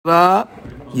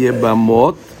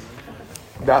Yebamot,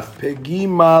 Daf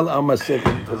Pegimal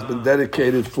Amaseket has been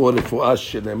dedicated for the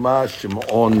Fu'ash Shelema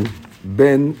Shimon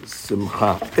ben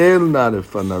Simcha. El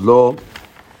Narefanalo,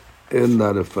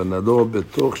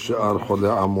 Betoch She'ar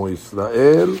Chole Amo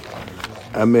Yisrael.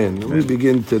 Amen. We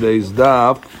begin today's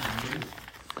Daf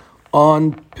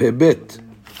on Pebet,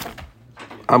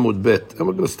 Amud Bet. And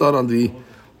we're going to start on the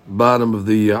bottom of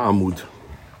the Amud.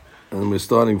 And we're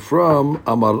starting from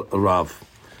Amar Rav.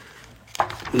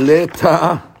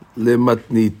 Leta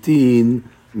lematnitin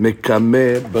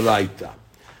mekame baraita.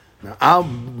 Now, our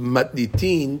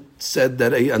matnitin said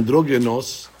that a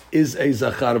androgynos is a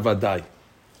zachar vadai,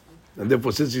 and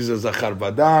therefore, since he's a zachar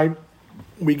vadai,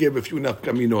 we gave a few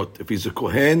nafkaminot. If he's a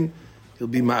kohen, he'll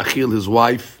be ma'achil his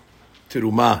wife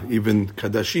teruma, even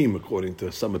kadashim, according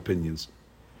to some opinions.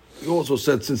 We also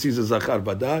said since he's a zachar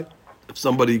vadai, if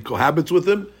somebody cohabits with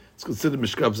him, it's considered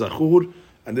mishkav zachur,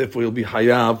 and therefore he'll be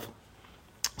hayav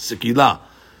Sekila.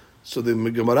 So the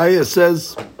Gemara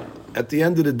says, at the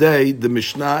end of the day, the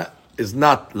Mishnah is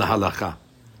not lahalacha,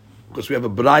 because we have a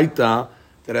Braita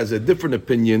that has a different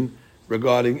opinion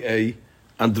regarding a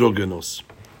androgynos.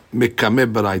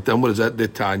 Mekame Braita. And what is that?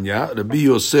 Detanya. Rabbi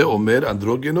Yosef Omer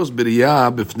androgynos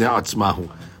b'riyah b'fnei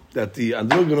atzmahu. That the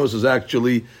androgynos is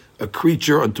actually a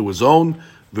creature unto his own.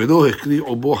 V'lo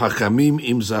hechri'u bo hachamim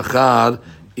im zachar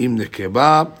im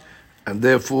nekeba. And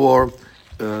therefore,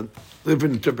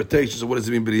 different interpretations of what does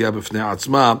it mean b'riyah b'fnei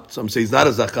atzma. Some say he's not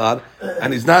a zachar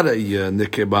and he's not a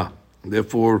nekeba.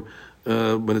 Therefore,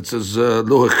 when it says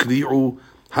lo hechri'u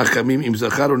hachamim im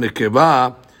zachar or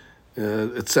nekeba,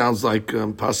 it sounds like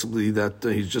possibly that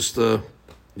he's just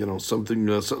something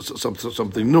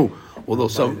new. Although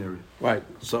some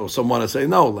some want to say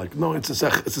no, it's a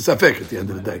safek at the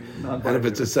end of the day. And if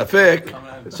it's a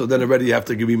safek, so then already you have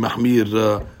to give me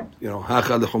mahmir.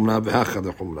 Hacha lechumra v'hacha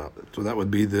lechumra. So that would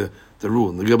be the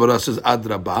rule. The Gemara says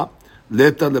adraba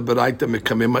leta leberaita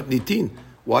mekame matnitin.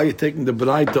 Why are you taking the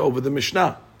beraita over the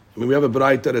Mishnah? I mean, we have a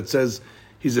beraita that says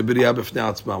he's a b'riyah b'fnei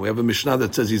atzma. We have a Mishnah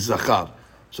that says he's zachar.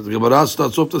 So the Gemara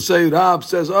starts off to say, Rav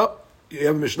says, you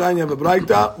have a Mishnah and you have a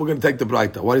beraita. We're going to take the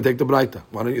beraita. Why do you take the beraita?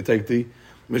 Why don't you take the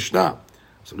Mishnah?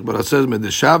 So the Gemara says,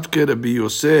 medeshavke Rabbi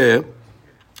Yosef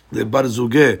the bar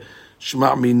zugeh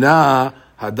shma mina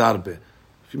hadarbe.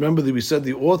 If you remember that we said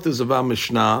the authors of our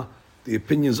Mishnah, the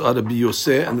opinions are Rabbi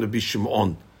Yosef and Rabbi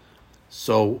Shimon.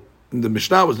 So in the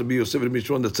Mishnah was Rabbi Yosef and Rabbi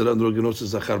Shimon that said androgynos is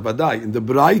zachar vadai. In the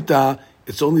Braita,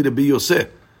 it's only Rabbi Yosef.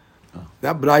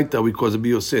 That Braita we call Rabbi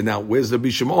Yosef. Now, where's Rabbi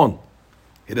Shimon?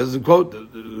 He doesn't quote.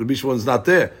 Rabbi Shimon's not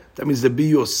there. That means Rabbi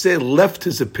Yosef left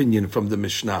his opinion from the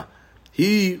Mishnah.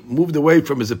 He moved away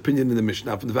from his opinion in the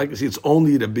Mishnah from the fact that it's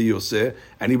only Rabbi Yosef,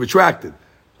 and he retracted.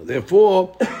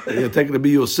 Therefore, you're taking Rabbi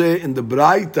Yosef in the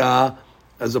Braita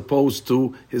as opposed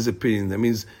to his opinion. That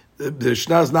means the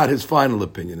Mishnah is not his final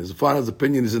opinion. His final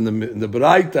opinion is in the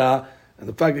Braita, and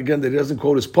the fact again that he doesn't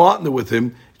quote his partner with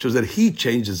him shows that he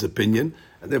changed his opinion,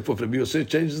 and therefore if Rabbi Yosef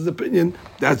changes his opinion,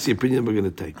 that's the opinion we're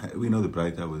going to take. We know the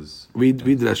Braita was... Read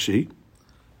Rashi.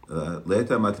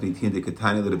 Leta matnitin de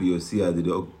katani Rabbi Yosef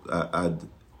ad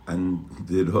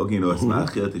androgynos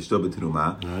ma'achir tishto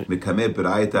b'teruma mekame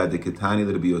Braita de katani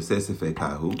Rabbi Yosef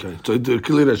sefekahu. Okay, so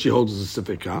clearly Rashi holds a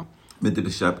sefekah.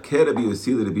 מדבשבקה רבי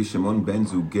יוסי לרבי שמעון בן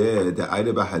זוגה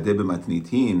דאיירה בהדה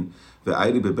במתניתין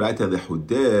ואיירה בברייתא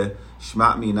לחודה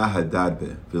שמע מינה הדרבה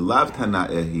ולאו תנאה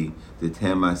היא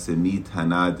דתמה סמי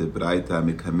תנא דברייתא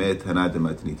מקמה תנא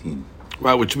דמתניתין.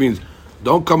 Right, which means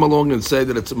don't come along and say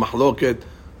that it's a mahloket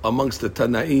amongst the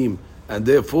Tanaim, and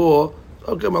therefore,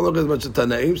 okay, mahloket is amongst the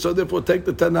Tanaim, so therefore take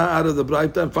the Tana out of the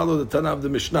Braita and follow the Tana of the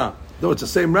Mishnah. No, it's the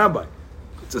same rabbi.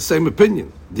 It's the same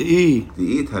opinion. Right,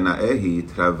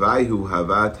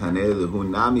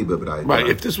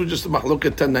 if this was just a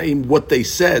mahloket Tanaim, what they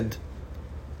said,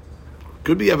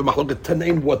 could be have a mahloket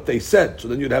Tanaim, what they said, so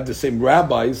then you'd have the same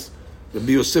rabbis, the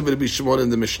Rabbi Yosef and Rabbi Shimon in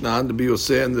the Mishnah, the Rabbi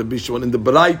Yosef and the Rabbi Shimon in the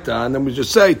Braita, and then we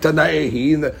just say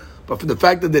Tanaehi, but for the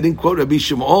fact that they didn't quote Rabbi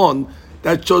Shimon,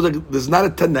 that shows that there's not a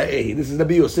Tanaehi. This is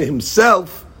Rabbi Yosef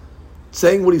himself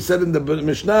saying what he said in the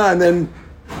Mishnah and then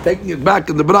taking it back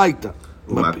in the Braita.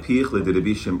 Right,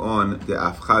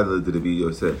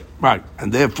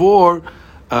 and therefore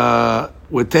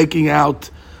we're taking out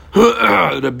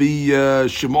Rabbi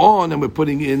Shimon and we're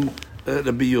putting in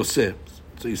Rabbi Yosef.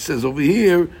 So he says over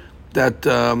here that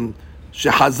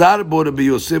shehazar bo Rabbi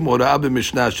Yosef morah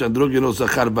b'mishnah sheandrogynos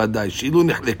zachar vadai sheilu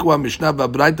nechleku ha'mishnah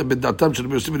v'abraita b'datam shel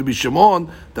Rabbi Yosef Rabbi Shimon.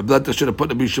 The Braita should have put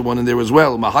Rabbi Shimon in there as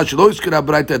well. Ma'achar shelo izkira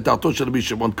ha'braita et dato shel Rabbi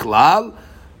Shimon klal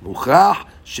mukach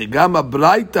שגם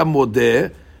הברייתא מודה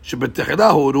שבתחילה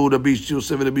הורו רבי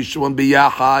יוסף ורבי שמעון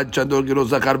ביחד שאנדרוגינו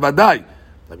זכר ודאי.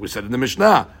 like we said in the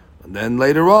Mishnah. And then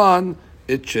later on,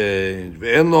 it changed.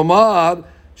 Ve'en lomar,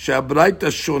 she'abraita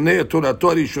shoneh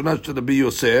torato harishona shel Rabbi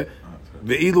Yosef,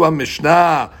 ve'ilu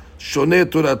ha-Mishnah shoneh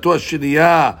torato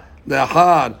hasheniya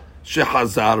le'achar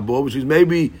shechazar bo, which is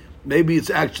maybe it's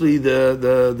actually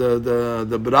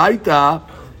the Braita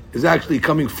is actually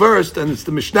coming first, and it's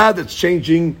the Mishnah that's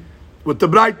changing what the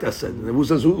Braita said. And who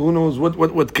says, who knows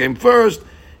what came first?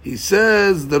 He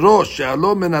says, the Rosh,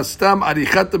 She'alo menastam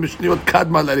arichat mishniyot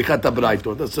kadma l'arichat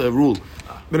Braitot. That's a rule.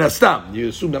 Menastam, you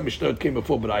assume that Mishnah came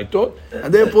before Braitot,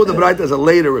 and therefore the Braita has a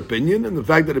later opinion, and the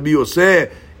fact that Rabbi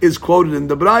Yosef is quoted in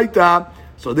the Braita,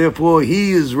 so therefore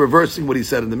he is reversing what he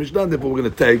said in the Mishnah, and therefore we're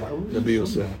going to take Rabbi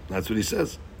Yosef. That's what he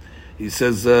says. He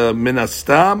says,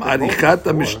 menastam arichat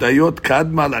mishnayot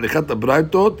kadma l'arichat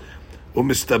Braitot,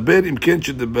 u'mistaber imken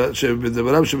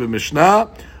shebedavarav shebemishna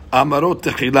amarot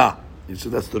techila. He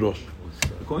said that's the Rosh.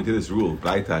 According to this rule,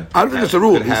 Braita, I don't think it's a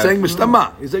rule. He's saying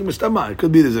Mistama. He's saying Mistama. It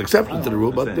could be there's an exception to the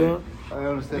rule, but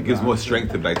it gives more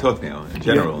strength to Braitot now in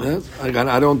general. Yes. I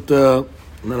don't. I'm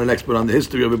not an expert on the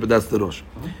history of it, but that's the Rosh.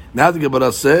 Now the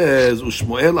Gemara says,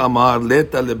 Ushmuel Amar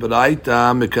Leta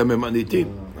LeBraita Mekameh Manitin.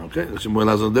 Okay, Shmuel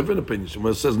has a different opinion.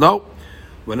 Shmuel says no,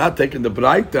 we're not taking the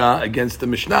Braita against the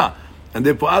Mishnah, and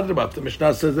therefore Adrabah. The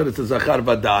Mishnah says that it's a Zachar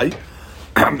Vadai.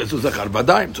 This is Zachar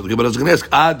Vadai. So the Gemara is going to ask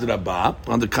Adrabah.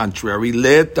 On the contrary,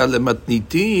 Leta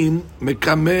lematnitin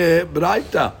mekameh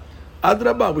Braita.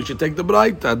 Adrabah, we should take the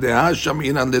Braita. Deha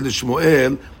shaminan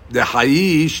leLishmuel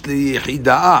dehayish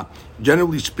liyihidaa.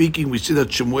 Generally speaking, we see that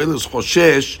Shmuel is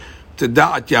choshesh to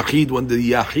da'at yachid when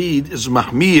the yachid is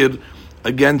mahmir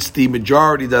against the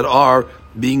majority that are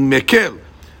being mekel.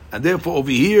 And therefore, over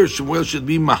here, Shmuel should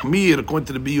be mahmir, according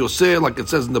to the Rabbi Yosef, like it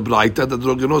says in the Braita, that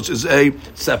Drogenos is a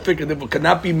safik, and therefore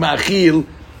cannot be machil,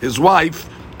 his wife,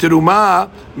 teruma,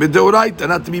 medeoraita,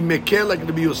 not to be mekel, like the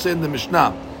Rabbi Yosef in the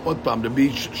Mishnah.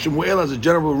 Shmuel has a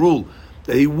general rule,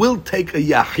 that he will take a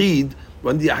yachid,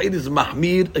 when the yachid is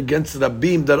mahmir against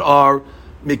Rabbim that are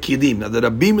mekidim. Now, the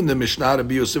Rabbim in the Mishnah,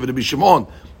 Rabbi Yosef and Rabbi Shimon,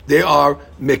 they are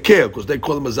mekel, because they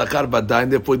call him a Zachar Vadai,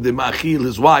 and therefore they machil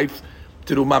his wife,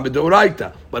 but in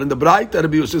the Braita,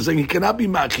 Rabbi Yosef is saying he cannot be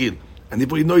ma'achil. And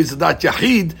if you know he's not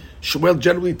Yahid, Shmuel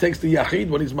generally takes the Yahid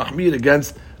when he's mahmir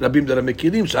against Rabbim that are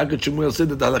Mekidim. So how could Shmuel say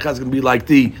that the halakha is going to be like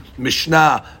the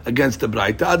Mishnah against the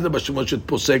Braita? But Shmuel should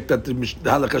posek that the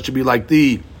halakha should be like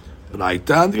the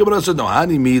Braita. And the Gemara said, no,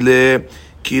 hani mile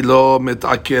kilo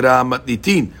metakera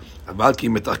matnitin. Avalki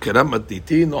metakera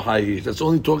matnitin, no hayish. That's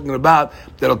only talking about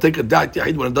that I'll take a dat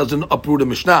Yahid when it doesn't uproot a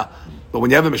Mishnah. But when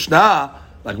you have a Mishnah,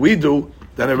 like we do,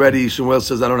 then already Shmuel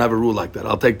says, I don't have a rule like that.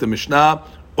 I'll take the Mishnah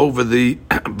over the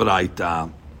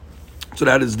Braita. So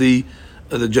that is the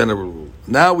general rule.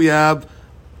 Now we have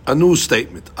a new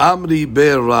statement. Amri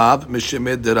Be'er Rav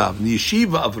Meshemed de Rav. The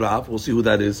yeshiva of Rav, we'll see who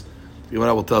that is. The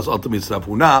Gemara will tell us ultimately it's Rav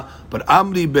Huna. But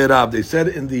Amri Be'er Rav, they said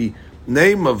in the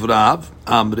name of Rav,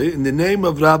 Amri, in the name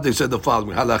of Rav, they said the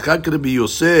following. Halakha Rabbi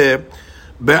Yosef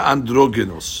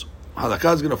be'androgenos.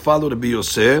 Halakha is going to follow Rabbi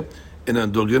Yosef in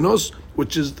androgenos,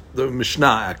 which is the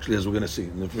Mishnah, actually, as we're going to see.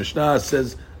 And the Mishnah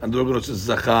says androgenos is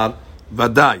Zachar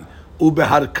Vadai.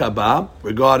 Ubehar Kaba,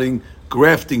 regarding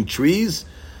grafting trees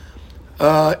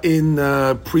in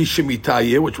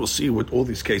pre-Shemitah, which we'll see what all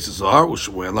these cases are.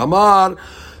 Ushmuel Amar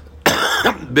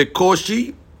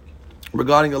Bekoshi,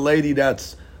 regarding a lady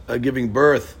that's giving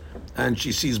birth and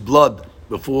she sees blood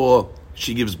before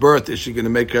she gives birth. Is that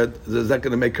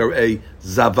going to make her a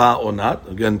zava or not?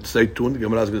 Again, stay tuned. The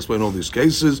Gemara is going to explain all these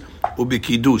cases. Ubi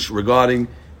kiddush, regarding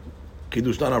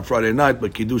kiddush not on Friday night,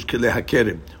 but kiddush kilei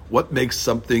hakerim. What makes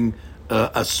something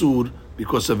asur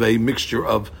because of a mixture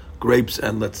of grapes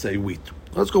and, let's say, wheat?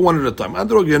 Let's go one at a time.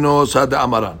 Androgenos hada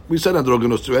amaran. We said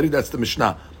androgenos already. That's the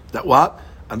Mishnah. That what?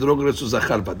 Androgenos is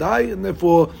zachar vadai, and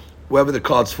therefore, wherever the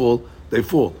cards fall, they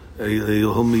fall.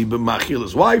 He'll be machil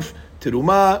his wife.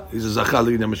 Teruma, he's a zachar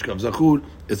mishkav zachur,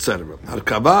 etc.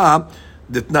 Harkava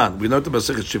ditnan. We know the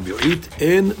Masechet Shivyoit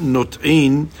in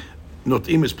not'in.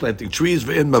 Not'im is planting trees.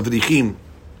 Ve'en mavrichim.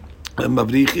 And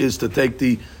mavrich is to take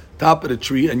the top of the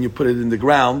tree and you put it in the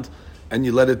ground and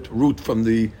you let it root from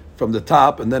the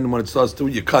top, and then when it starts to,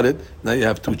 you cut it. Now you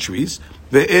have two trees.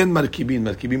 Ve'en markibin.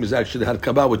 Markibin is actually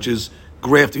harkava, which is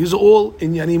grafting. These are all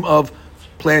in yanim of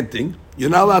planting. You're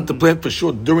not allowed to plant for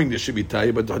sure during the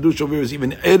Shemitah, but the Hadush over is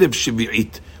even Erev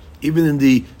Shevi'it, even in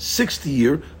the 6th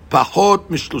year, Pachot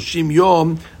Mishloshim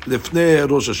Yom Lefnei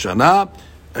Rosh Hashanah.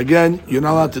 Again, you're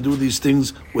not allowed to do these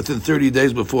things within 30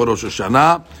 days before Rosh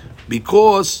Hashanah,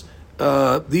 because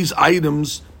these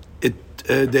items, it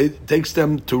takes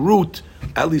them to root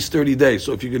at least 30 days.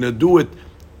 So if you're going to do it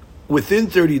within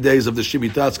 30 days of the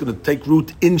Shemitah, it's going to take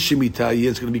root in Shemitah.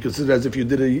 It's going to be considered as if you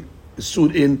did is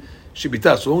sued in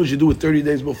Shemitah. So long as you do it 30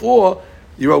 days before,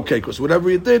 you're okay. Because whatever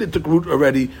you did, it took root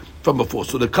already from before.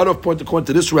 So the cutoff point according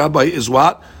to this rabbi is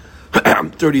what?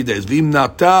 30 days. If you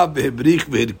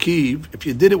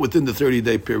did it within the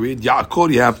 30-day period,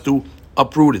 Ya'akor, you have to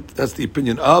uproot it. That's the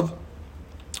opinion of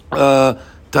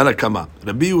Tanakama.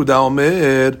 Rabbi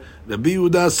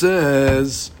Yehuda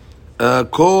says,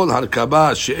 Kol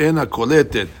harkaba she'ena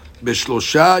koletet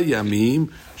b'shlosha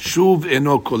yamim shuv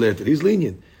eno koletet. He's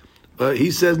lenient.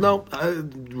 He says, no,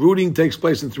 rooting takes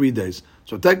place in 3 days.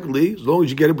 So technically, as long as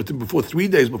you get it within before 3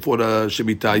 days before the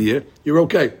Shemitah year, you're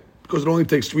okay. Because it only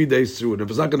takes 3 days to root. If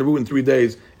it's not going to root in 3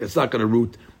 days, it's not going to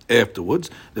root afterwards.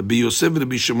 Rabbi Yosef and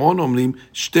Rabbi Shimon omrim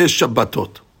shte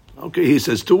Shabbatot. Okay, he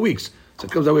says 2 weeks. So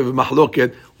it comes out with a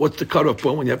mahloket. What's the cutoff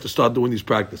point when you have to start doing these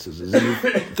practices? Is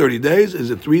it 30 days?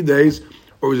 Is it 3 days?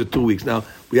 Or is it 2 weeks? Now,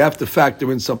 we have to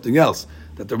factor in something else.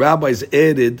 That the rabbis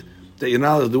added that you're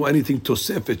not allowed to do anything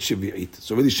tosefet shvi'it.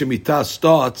 So really Shemitah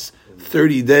starts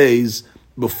 30 days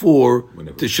before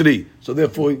Tishri. So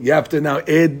therefore, you have to now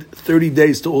add 30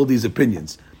 days to all these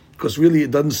opinions. Because really, it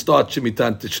doesn't start Shemitah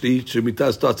and Tishri.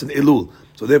 Shemitah starts in Elul.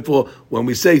 So therefore, when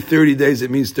we say 30 days,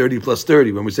 it means 30 plus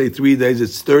 30. When we say 3 days,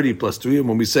 it's 30 plus 3. And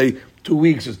when we say 2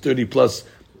 weeks, it's 30 plus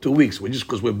 2 weeks.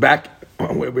 Because we're backing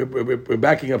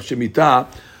up Shemitah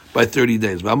by 30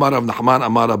 days. Amar Rav Nachman,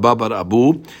 Amar Abba bar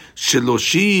Abu,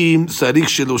 Sheloshim, Sarich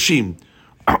Sheloshim,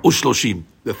 Ushloshim.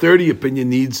 The 30 opinion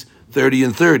needs 30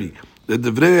 and 30. The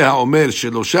Devrei HaOmer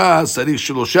Shelosha, Sarich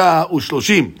Shelosha,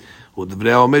 Ushloshim.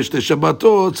 ודברי האומר שתי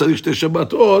שבתות, צריך שתי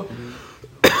שבתות,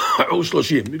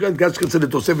 ו-30. You guys consider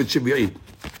תוספת שביעית.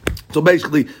 So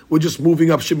basically, we're just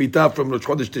moving up Shemitah from Rosh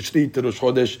Chodesh Tishri to Rosh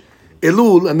Chodesh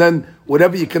Elul, and then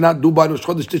whatever you cannot do by Rosh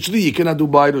Chodesh Tishri, you cannot do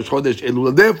by Rosh Chodesh Elul.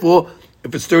 And therefore,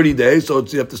 if it's 30 days, so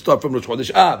you have to start from Rosh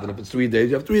Chodesh Av. And if it's 3 days,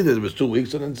 you have 3 days. If it's 2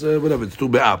 weeks, and it's whatever, it's 2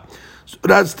 Be'av. So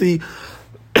that's the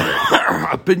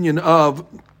opinion of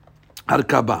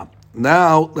Harkaba.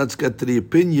 Now, let's get to the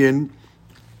opinion.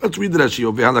 Let's read the Rashi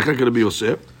over here. Halakha Rabbi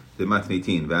Yosef. The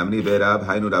matnitin. V'amni berab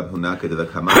haynu rab huna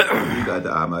kedavakama. Yigad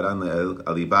amaran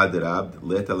alibad rab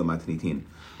leta lematnitin.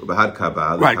 Ubahar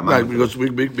kaba. Right.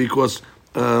 Because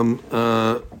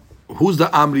who's the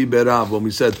Amri berab? When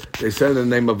we said they said the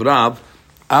name of Rab,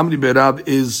 Amri berab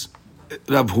is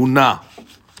Rav Huna,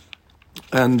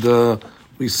 and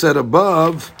we said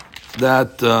above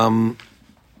that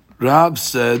Rab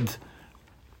said.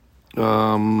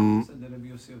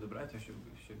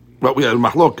 But we had a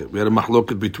mahloket. We had a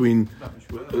mahloket between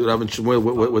Rav and Shmuel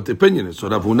what the opinion is. So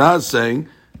Rav Huna is saying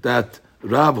that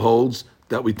Rav holds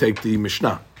that we take the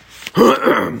Mishnah. We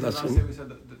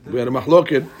had a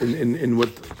mahloket in what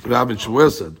Rav and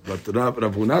Shmuel said. But Rav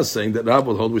Huna is saying that Rav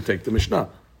will hold we take the Mishnah.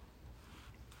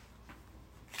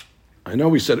 I know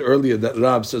we said earlier that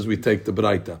Rav says we take the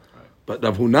Braita. But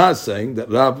Rav Huna is saying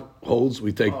that Rav holds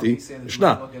we take the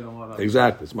Mishnah.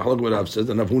 Exactly. It's mahloket what Rav says.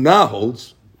 And Rav Huna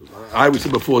holds... I was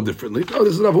said before differently. Oh,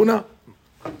 this is Rav Huna.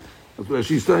 That's what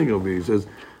she's saying over here. He says,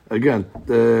 again,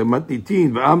 the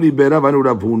Matnitin, V'amri berav anu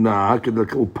Rav Huna,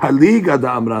 Paliga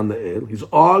da amran le'el. He's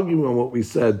arguing on what we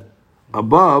said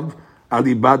above,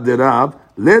 Alibad de Rav,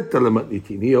 Leta le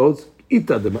Matnitin. He holds,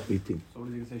 Ita de Matnitin. So what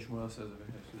do you say Shmuel says?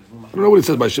 I don't know what he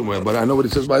says by Shmuel, but I know what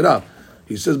he says by Rav.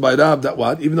 He says by Rav that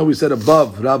what? Even though we said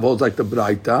above, Rav holds like the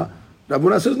Braita, Rav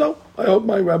Huna says, no, I hope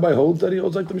my rabbi holds that he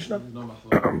holds like the Mishnah.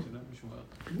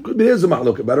 Could be there's a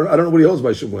mahloket, but I don't know what he holds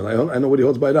by Shmuel. I know what he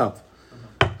holds by Rav.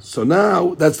 So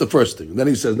now that's the first thing. Then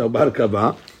he says, "Now bar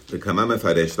kava." וכמה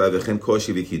מפרש לה וכן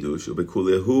קושי וקידוש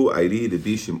ובכולהו עירי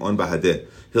רבי שמעון בהדה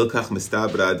הלקח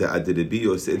מסתברא דעד רבי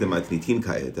יוסף דמתניתין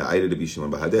כעת העירי רבי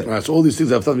שמעון בהדה. So all these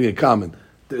things have something in common.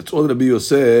 It's all Rabbi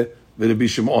Yosef and Rabbi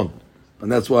Shimon,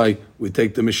 and that's why we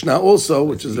take the Mishnah also,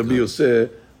 which is Rabbi Yosef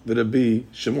and Rabbi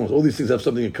Shimon. All these things have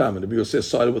something in common. Rabbi Yosef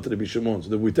sided with Rabbi Shimon, so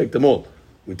that we take them all.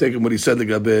 We take him what he said like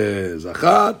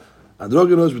Zachar,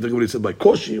 Androgynos, we take him what he said by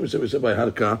Koshi, we said by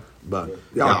Harka, by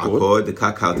Yaakov.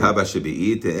 דקה קלטה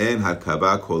בשביעית, אין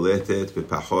הרכבה קולטת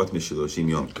בפחות מ30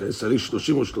 יום. צריך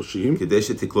 30 ו30. כדי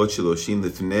שתקלוט 30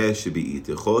 לפני שביעית,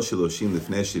 יכול 30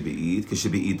 לפני שביעית,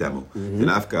 כשביעית דמו.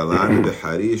 תנף גלן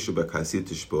בחריש ובכסית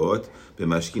תשפוט,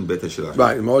 במשכין בית השלח.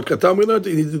 Right, מאוד קטן, we learned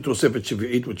you need to תוספת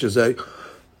שביעית, which is a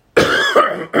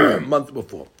month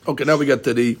before. Okay, now we get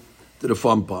to the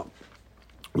fun part.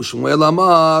 Shmuel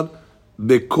Amar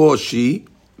Bekoshi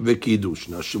Vekidush.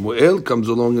 Now Shmuel comes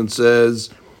along and says,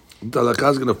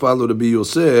 Talakah is going to follow Rabbi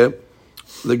Yosef.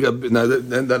 Now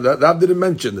Rav didn't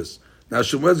mention this. Now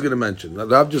Shmuel is going to mention. Now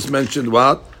Rav just mentioned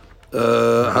what?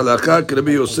 Halakha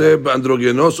Rabbi Yosef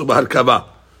Androgenos Ubaharkava.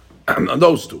 And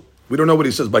those two. We don't know what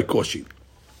he says by Koshi.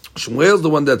 Shmuel is the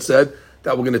one that said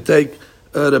that we're going to take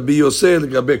Rabbi Yosef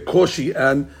legabe koshi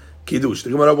and kiddush. The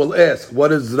Gemara will ask,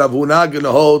 what is Rav Huna going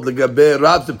to hold legabe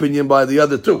Rav's opinion by the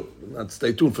other two? Let's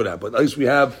stay tuned for that. But at least we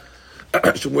have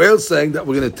Shmuel saying that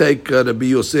we're going to take Rabbi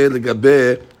Yosef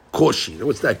legabe koshi.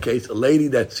 What's that case? A lady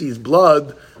that sees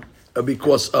blood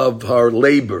because of her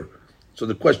labor. So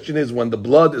the question is, when the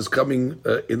blood is coming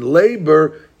in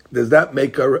labor, does that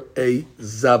make her a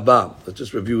zava? Let's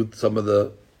just review some of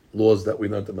the laws that we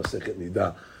learned in Masechet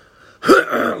Nida.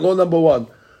 Law number one,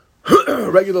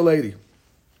 regular lady.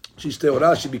 She's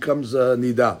Teorah, she becomes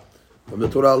Nida. From the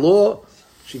Torah law,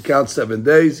 she counts 7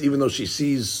 days, even though she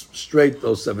sees straight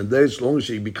those 7 days. As long as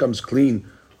she becomes clean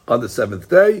on the 7th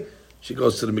day, she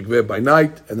goes to the mikveh by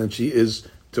night, and then she is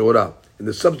Teorah. In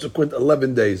the subsequent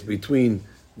 11 days between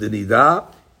the Nida,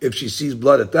 if she sees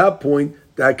blood at that point,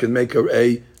 that can make her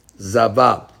a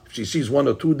Zava. If she sees 1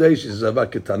 or 2 days, she's Zava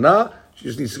Ketana. She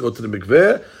just needs to go to the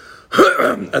mikveh,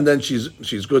 and then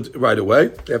she's good right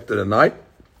away after the night.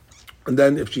 And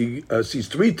then if she sees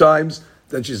 3 times,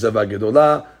 then she's Zava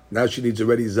Gedolah. Now she needs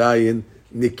already Zayin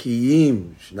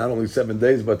Nikiyim. Not only 7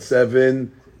 days, but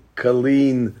 7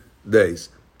 clean days.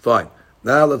 Fine.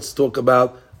 Now let's talk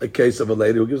about a case of a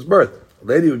lady who gives birth. A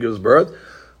lady who gives birth,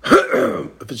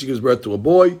 if she gives birth to a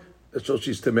boy, so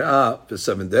she's Teme'ah for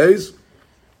 7 days.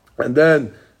 And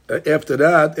then after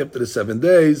that, after the 7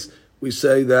 days, we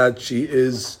say that she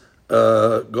is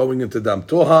going into Dam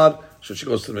Tohar. So she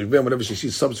goes to the mikveh. Whatever she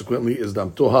sees subsequently is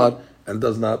Dam Tohar and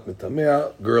does not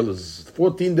Mitame'ah. Girl is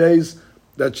 14 days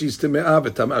that she's Teme'ah,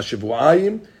 V'Tame'ah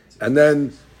Shivu'ayim. And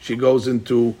then she goes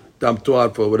into Dam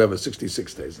Tohar for whatever,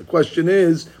 66 days. The question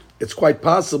is, it's quite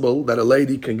possible that a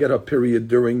lady can get her period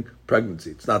during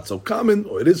pregnancy. It's not so common,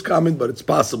 or it is common, but it's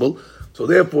possible. So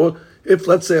therefore, if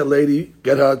let's say a lady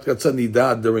gets a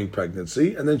nidah during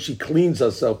pregnancy, and then she cleans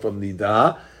herself from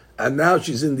nidah, and now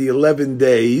she's in the 11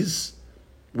 days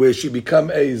where she become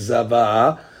a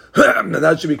zava, and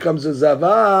now she becomes a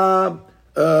zava,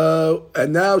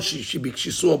 and now she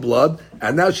saw blood,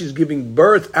 and now she's giving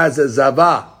birth as a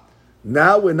zava.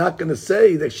 Now we're not going to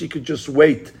say that she could just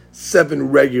wait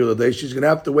 7 regular days. She's going to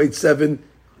have to wait 7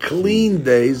 clean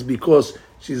days because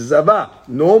she's zava.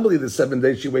 Normally the 7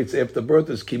 days she waits after birth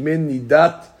is kimin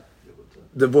nidat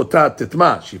devotat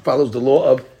titma. She follows the law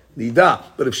of nidah.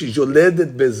 But if she's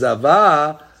yoledet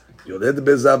bezava,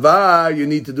 you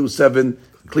need to do 7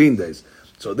 clean days.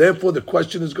 So therefore the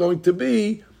question is going to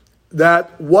be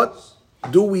that but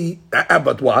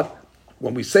what?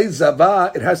 When we say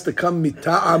zava, it has to come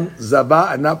mita'am zava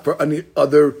and not for any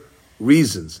other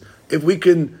reasons. If we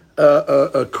can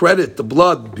credit the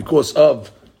blood because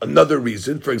of another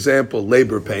reason, for example,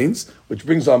 labor pains, which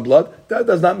brings on blood, that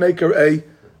does not make her a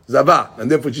zava,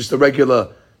 and therefore just a regular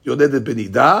yoledet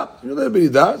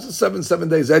b'nidah. It's 7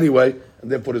 days anyway,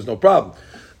 and therefore there's no problem.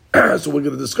 So we're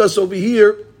going to discuss over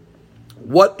here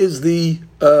what is the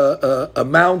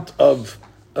amount of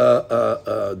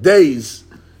days,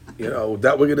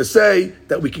 that we're going to say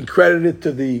that we can credit it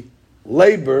to the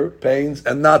labor pains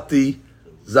and not the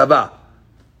zava.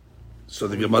 So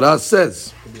the Gemara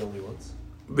says,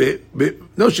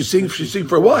 no, she's seeing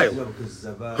for a while. No, because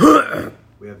zava,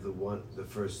 we have the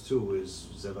first 2 is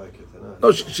zava ketana.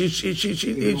 No, she's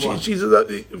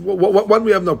one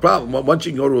we have no problem. One she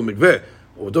can go to a mikveh.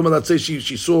 Let's say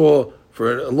she saw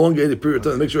for an elongated period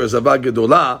of time, make sure a zava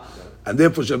gedolah, and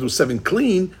therefore she has to do 7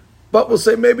 clean. But we'll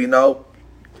say maybe no.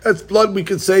 That's blood we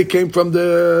could say came from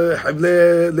the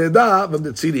Havle Leda, from the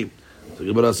Tzidim. So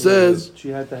Gemara says she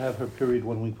had to have her period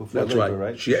 1 week before that's labor,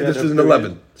 right. right? This is in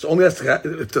 11. So only has to,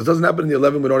 if this doesn't happen in the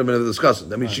 11, we don't even discuss it.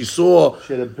 That means she saw.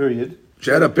 She had a period. She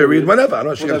had a period whenever. I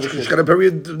don't know. She got a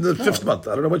period in the 5th month.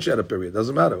 I don't know when she had a period.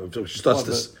 Doesn't matter. So she starts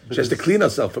this. She has to clean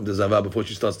herself from the zava before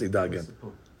she starts Nida again.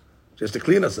 She has to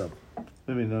clean herself.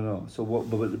 No. So what?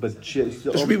 But she.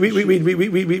 Just read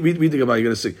the Gemara. You're going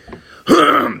to see.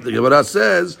 The Gemara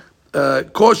says,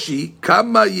 "Koshi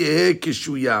kama yeh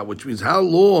kishuya," which means how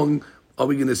long are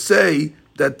we going to say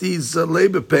that these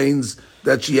labor pains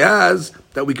that she has,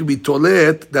 that we can be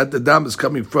tolet, that the dam is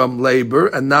coming from labor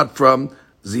and not from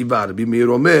zivar, b'mir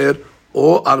omer,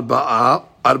 or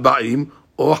arba'im,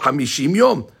 or hamishim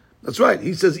yom. That's right.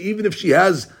 He says even if she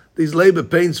has these labor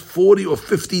pains 40 or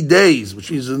 50 days, which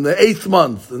means in the 8th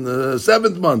month, in the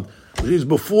 7th month, which means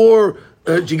before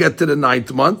she get to the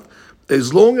 9th month,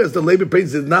 as long as the labor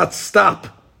pains did not stop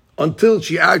until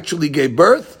she actually gave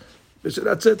birth, they said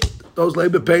that's it. Those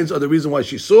labor pains are the reason why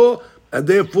she saw, and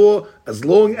therefore, as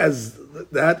long as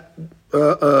that,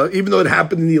 even though it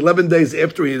happened in the 11 days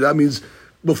after that means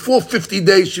before 50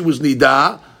 days she was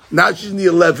nidah, now she's in the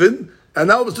 11, and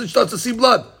now all of a sudden she starts to see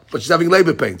blood, but she's having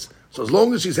labor pains. So as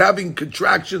long as she's having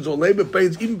contractions or labor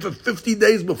pains, even for 50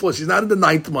 days before, she's not in the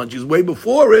 9th month, she's way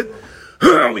before it,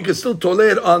 we can still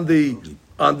tolerate on the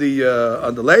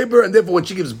labor, and therefore when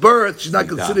she gives birth, she's not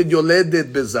considered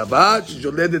yoledet bezava, she's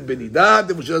yoledet benidah,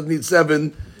 therefore she doesn't need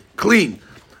 7 clean.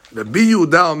 Rabbi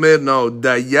Yehuda Omer, no,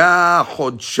 daya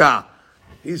chodsha.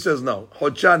 He says no,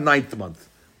 chodsha 9th month.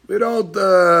 We don't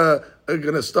are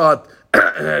going to start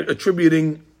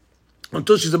attributing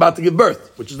until she's about to give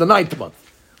birth, which is the 9th month.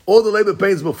 All the labor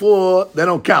pains before, they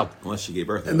don't count. Unless she gave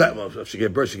birth. And that, well, if she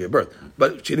gave birth, she gave birth.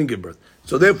 But she didn't give birth.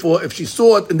 So therefore, if she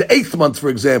saw it in the 8th month, for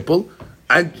example,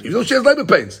 and you know she has labor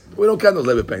pains, we don't count those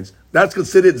labor pains. That's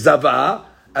considered zavah,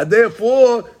 and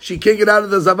therefore, she can't get out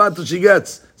of the zavah until she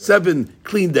gets 7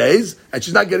 clean days, and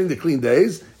she's not getting the clean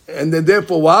days, and then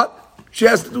therefore what? She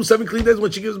has to do 7 clean days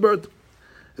when she gives birth.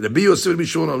 Rabbi Yosef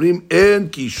Bishon Omrim, en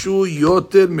kishu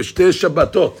yoter mishte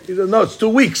shabbatot. He says, no, it's 2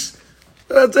 weeks.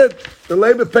 That's it. The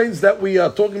labor pains that we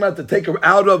are talking about to take her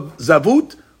out of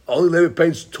Zavut, only labor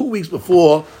pains 2 weeks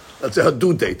before, let's say her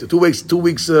due date, the 2 weeks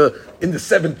in the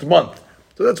 7th month.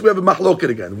 So that's where we have a mahloket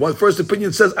again. One first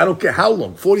opinion says, I don't care how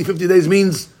long. 40, 50 days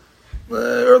means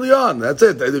early on. That's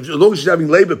it. As long as she's having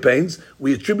labor pains,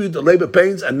 we attribute the labor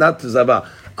pains and not to Zavah.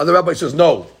 Other rabbi says,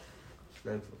 no,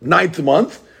 9th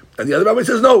month. And the other rabbi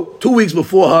says, no, 2 weeks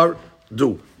before her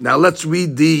due. Now let's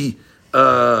read the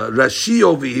Rashi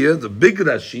over here, the big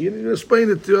Rashi, and he'll explain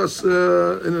it to us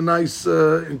in a nice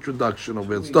introduction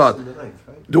over here. Start.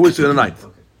 2 weeks in the 9th.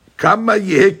 Kama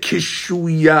yeh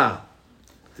kishuya.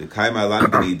 דקאי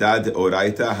מעלן בנידה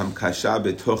דאורייתא המקשה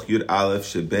בתוך י' א'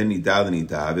 שבין נידה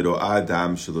לנידה ורואה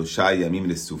אדם 3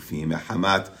 ימים רצופים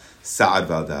מחמת סער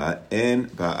ולדה אין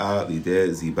באה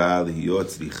לידי זיבה להיות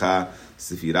צריכה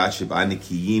ספירה 7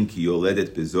 נקיים כי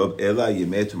יולדת בזוב אלא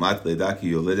ימי טומאת לידה כי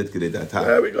יולדת גרידתה.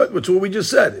 That's what we just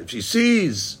said. If she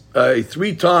sees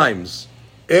 3 times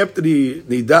after the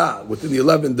nidah within the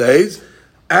 11 days,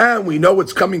 and we know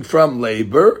it's coming from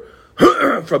labor,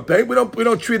 from pain, we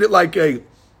don't treat it like a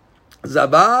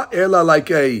Zava, ela like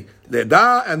a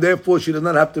leda, and therefore she does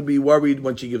not have to be worried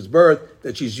when she gives birth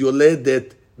that she's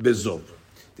yoledet bezov.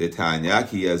 דתניא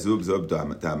כי יזוב זוב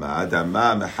דמה,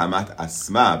 דמה מחמת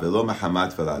אסמה ולא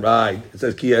מחמת ולד. Right. It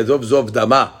says ki yazov zov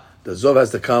dama. The zov has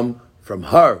to come from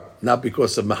her, not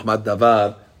because of mahmat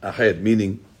davar ahed,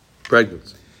 meaning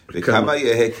pregnancy. וכמה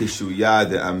יהא קישויה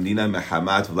דאמנינא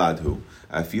מחמת ולד הוא.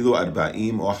 אפילו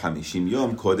 40 או 50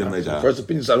 יום קודם לידה. First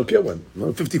opinion is I don't care when.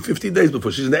 50 days before.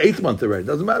 She's in the 8th month already.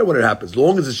 Doesn't matter when it happens. As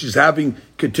long as she's having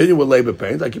continual labor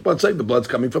pains, I keep on saying the blood's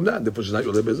coming from that. Therefore she's not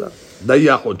your labor zah.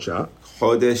 דיה חודשה.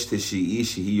 חודש תשיעי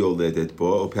שהיא יולדת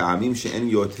בו, ופעמים שאין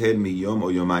יותר מיום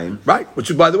או יומיים. Right,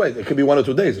 which is, by the way, it could be 1 or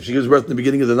 2 days. If she gives birth in the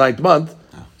beginning of the 9th month,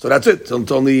 so that's it. So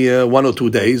it's only 1 or 2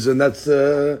 days, and that's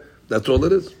all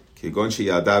it is. כגון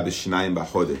שילדה בשניים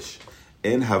בחודש.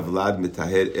 אין הוולד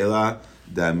מטהר אלא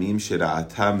דמים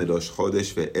שראתה מראש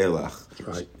חודש ואילך,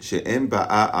 שאין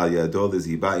באה על ידו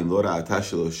לזיבה אם לא ראתה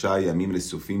 3 ימים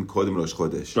רצופים קודם ראש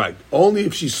חודש. Right, only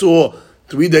if she saw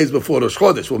 3 days before Rosh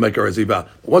Chodesh will make her a zibah.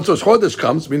 Once Rosh Chodesh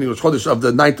comes, meaning Rosh Chodesh of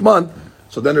the 9th month,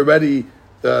 so then already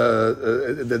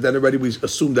we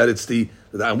assume that it's the.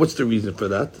 And what's the reason for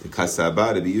that?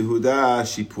 כסבא רבי יהודה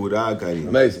שיפורה גרים.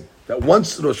 Amazing. That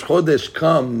once Rosh Chodesh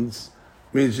comes,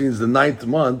 means the 9th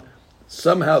month,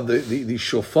 somehow the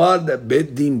shofar that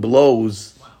Bet Din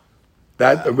blows,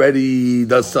 that already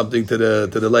does something to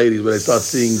the ladies when they start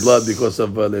seeing blood because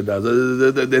of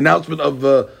the announcement of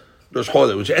Rosh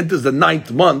Chodesh, which enters the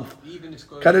 9th month.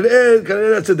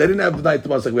 That's it. They didn't have the 9th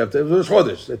month like we have today. Rosh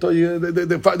Chodesh. They told you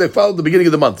they followed the beginning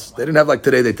of the months. They didn't have like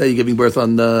today. They tell you giving birth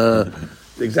on the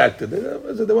exact.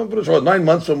 They went for Rosh Chodesh 9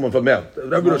 months from now.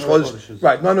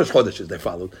 Right, non Rosh Chodeshes they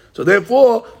followed. So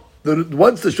therefore,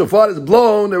 once the shofar is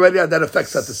blown, already that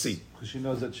affects her to see. Because she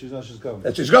knows that she's going.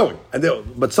 That she's going,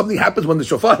 but something happens when the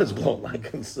shofar is blown.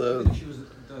 Like it's, she was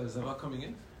the Zava coming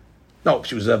in. No,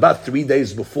 she was about 3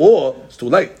 days before. It's too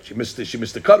late. She missed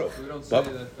the cutoff. We don't say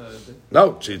that.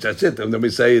 No, that's it. And then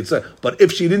we say it's. But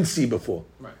if she didn't see before,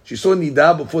 right. She saw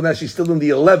Nidah before. Now she's still in the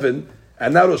 11,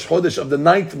 and now Rosh Chodesh of the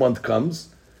 9th month comes,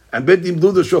 and Bet Din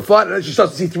blew the shofar, and then she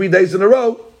starts to see 3 days in a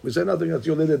row. We say nothing. That's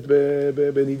yoledet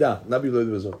benidah, not yoledet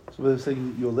bezov. So we're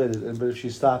saying yoledet, but if she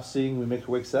stops seeing, we make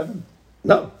her wake 7.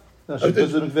 No, she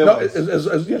goes to the no.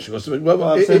 Yeah, she goes to the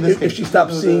mikveh. If she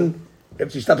stops seeing.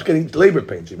 If she stops getting labor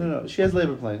pains, no, she has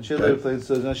labor pains. She has labor pains,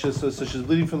 so she's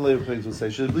bleeding from the labor pains. We'll say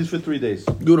she bleeds for 3 days.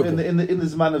 Beautiful. In the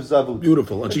Zman of Zavut.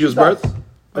 Beautiful. And she gives birth.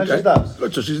 Okay. She stops.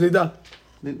 Good. So she's nidah.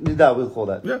 Nidah, we'll call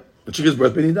that. Yeah. And she gives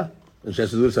birth by nidah. And she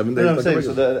has to do it 7 days. You know what I'm like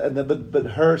saying? a regular. But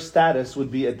her status would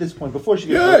be at this point before she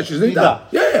gets Yeah, married, she's nida.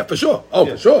 Yeah, for sure. Oh,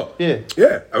 Yeah. for sure. Yeah.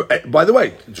 By the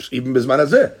way, just even bisman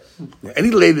hazeh,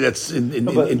 any lady that's in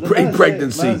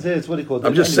pregnancy. It's what he called.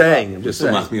 I'm just saying. I'm just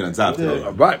saying. Machmir on Zav.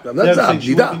 Right. I'm not Yeah, I'm zav.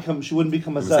 saying Nida. she wouldn't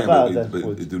become a I'm saying, zava at that but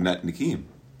point. do not Nikim.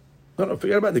 No,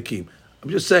 forget about Nikim. I'm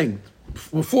just saying,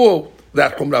 before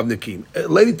that Chumrah of Nikim, a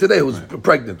lady today who's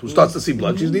pregnant, who starts to see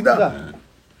blood, she's nida.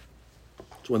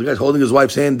 So when the guy's holding his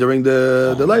wife's hand during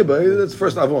the labor, that's the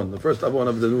first avon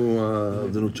of the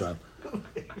new child.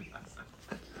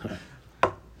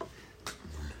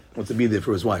 Wants to be there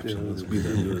for his wife. Wants to be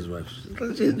there for his wife.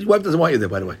 His wife doesn't want you there,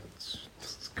 by the way.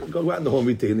 Go out in the home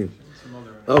meeting.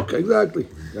 Okay, exactly.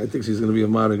 I think she's going to be a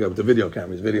modern guy with the video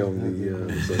camera. He's videoing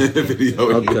the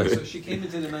Video. Okay. So she came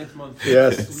into the 9th month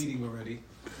Yes. bleeding already.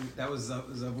 That was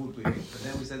Zavut bleeding. But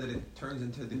then we said that it turns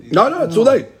into the... No, it's too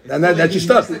late. And then she's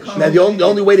stuck. Now the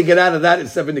only way to get out of that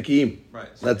is 7 Nikim. Right.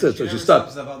 That's it. So She she's never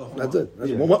stuck. stops Zavah the whole That's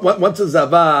month. it. Once a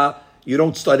Zavah, you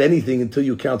don't start anything until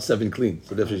you count 7 clean.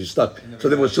 So therefore she's stuck. So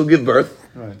then when she'll give birth,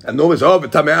 and no one's Shiva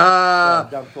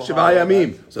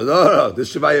Yamim. So no,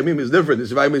 this Shiva Yamim is different. This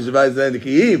Shiva Yamim is Shiva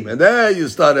Nikim. And then you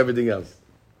start everything else.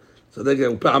 So they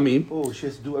get Pa'amim. Oh, she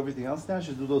has to do everything else now? She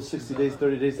has to do those 60 days,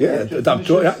 30 days? Yeah, after it Dam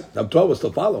finishes? Torah will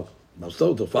still follow. Now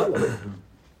still to follow.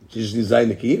 She just needs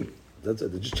Zayin Nikim. That's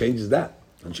it. It just changes that.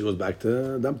 And she goes back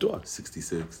to Dam Torah.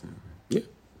 66. Yeah.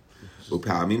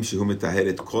 ופעמים שהוא מטהר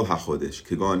את כל החודש,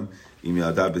 כגון אם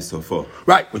ילדה בסופו.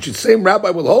 Right, which the same rabbi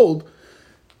will hold.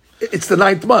 It's the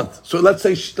 9th month. So let's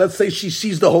say she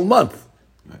sees the whole month.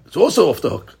 It's also off the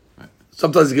hook.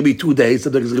 Sometimes it can be 2 days.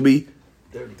 Sometimes it can be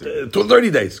 30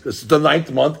 days. Because it's the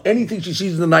 9th month. Anything she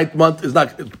sees in the 9th month is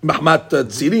not Mahmat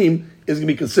Tzirim is going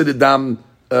to be considered dam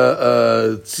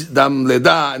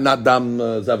leda and not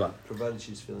dam zava. Provided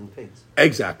she's feeling pains.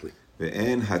 Exactly.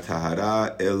 ואין הטהרה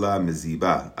אלא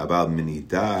מזיבה, אבל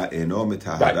מנידה אינו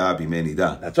מטהרה בימי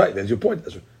נידה. That's right. That's your point.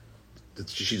 That's right.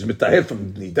 She's mitahed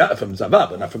from nida, from zava,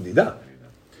 but not from nida.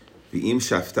 ואם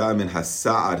שפטה מן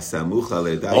הסער סמוך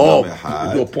ללידה יום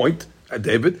אחד, your point,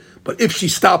 David. But if she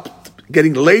stopped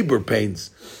getting labor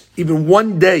pains even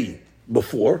 1 day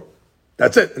before,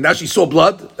 that's it. And now she saw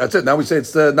blood. That's it. Now we say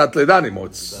it's not leda anymore.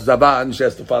 It's zava, and she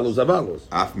has to follow zava laws.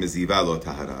 אף מזיבה לא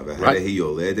טהרה, והרי היא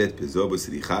יולדת בזו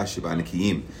בסריחה 7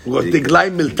 נקיים. Degলাই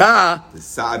milta.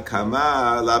 סער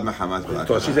קמה עליו מחמת בלעתה.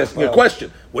 So she's asking a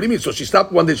question. What do you mean? So she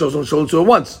stopped 1 day, she also showed to her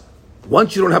once.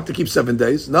 Once you don't have to keep 7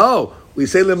 days. No. We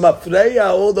say lemafreya,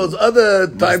 all those other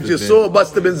times you saw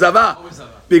must have been zava.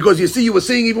 Because you were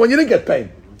seeing even when you didn't get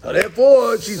pain. So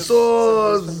therefore, she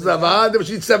saw zava,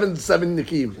 she needs 7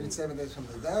 nikim. She needs 7 days from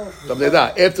the From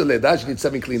Leda. After Leda, she needs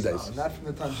 7 clean days. Not from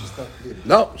the time she stopped bleeding.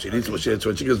 No, she needs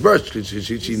when she gives birth. She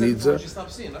needs. She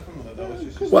stopped seeing, not from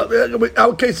the... Well,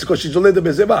 our case is because she's Yoledet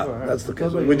Bezeba. That's the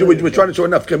case. We're trying to show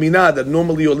enough Kamina that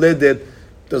normally Yoledet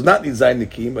does not need Zayin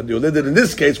Nikim, but the Yoledet in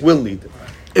this case will need it.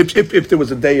 If there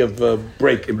was a day of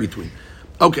break in between.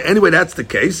 Okay, anyway, that's the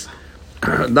case.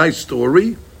 Nice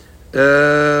story.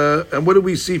 And what do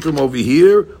we see from over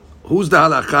here? Who's the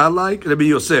halakha like? Rabbi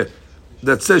Yosef.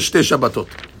 That says Shtei Shabbatot.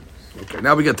 Okay,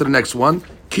 now we get to the next one.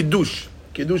 Kiddush.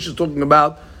 Kiddush is talking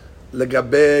about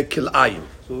Legabe Kil'ayim.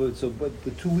 So, but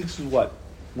the 2 weeks is what?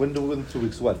 When 2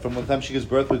 weeks is what? From the time she gives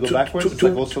birth, we go backwards? It's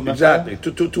like goes from exactly.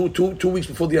 2 weeks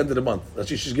before the end of the month. That's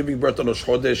she's giving birth on Rosh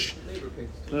Chodesh.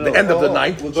 The end of the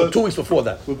night. So 2 weeks before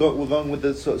that. We're going with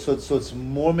the so it's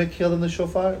more Mekil than the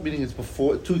shofar, meaning it's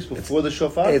before 2 weeks before the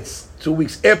shofar. It's 2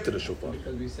 weeks after the shofar.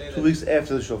 Because we say 2 weeks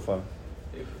after the shofar.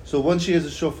 So when she has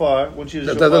a shofar,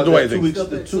 that doesn't do anything.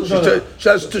 2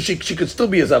 weeks. She could still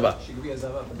be a zava. She could be a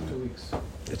Zavah for 2 weeks.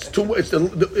 It's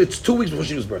 2 weeks before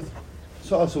she gives birth.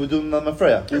 So we do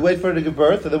Namafreya. We wait for her to give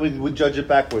birth, and then we judge it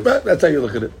backwards. Right, that's how you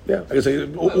look at it. Yeah, I can say,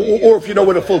 or if you know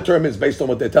what a full term is based on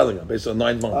what they're telling her, based on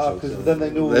 9 months. Because then they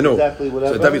knew exactly what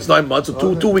happened. So that means 9 months.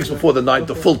 So 2 weeks before the 9th,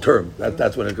 the full term.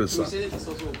 That's when it could Can we start. say that this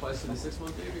also applies to the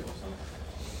 6-month baby also?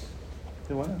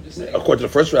 According to the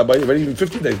first rabbi, already even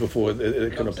 50 days before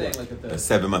it can I'm apply. saying like at The the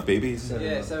 7-month babies?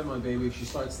 yeah 7-month baby. If she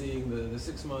starts seeing the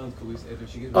 6-month, could we if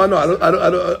she gives? Oh no, I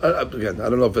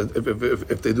don't know if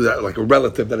they do that like a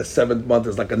relative that a 7th month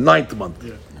is like a 9th month.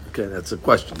 Yeah. Okay, that's a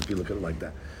question if you look at it like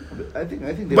that. I think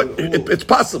they But it's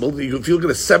possible if you look at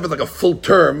a 7th like a full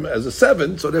term as a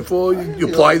 7, so therefore you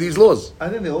apply these laws. I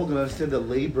think they all can understand that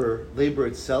labor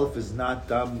itself is not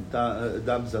dam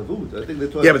zavud. I think they're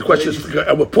talking. Yeah, but the question is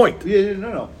at what point? Yeah,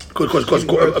 no. Because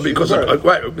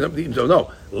no,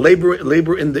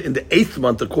 labor in the 8th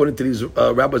month, according to these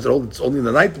rabbis that hold it's only in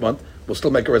the 9th month, will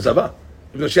still make a rezavah.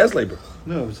 Even though she has labor.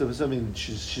 No, I mean,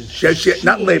 She has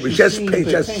not labor. She has pain.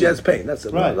 She has pain. That's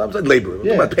it. Right. I'm saying labor. I'm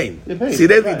talking about pain. Pain. See,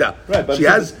 there Right. But she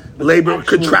has labor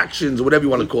contractions, whatever you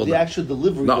want to call the them. actual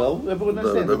delivery, No. though, everyone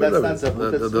understands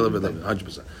that's not Delivery,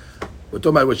 100%. We're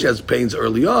talking about when she has pains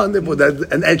early on, therefore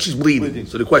and she's bleeding.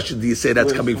 So the question: do you say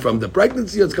that's coming from the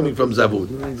pregnancy or it's coming from zavud?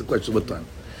 That's the question. What time?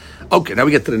 Okay, now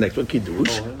we get to the next one.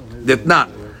 Kiddush. Detnan.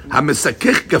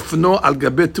 Hamesakech gafno al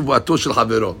gabe tevuato shel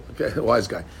havero. Okay, wise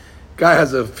guy. Guy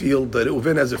has a field.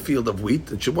 Reuven has a field of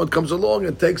wheat, and Shimon comes along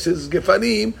and takes his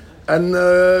gefanim and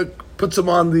puts them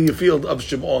on the field of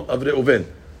Shimon of Reuven.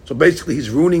 So basically, he's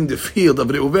ruining the field of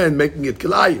Reuven, making it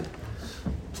kilayim.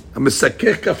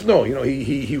 Hamesakech gafno.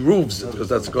 He roofs it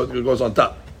because it goes on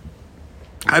top.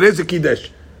 Harez a kiddush.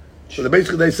 So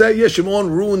basically, they say, yes,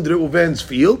 Shimon ruined Reuven's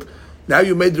field. Now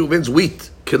you made Reuven's wheat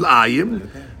kilayim.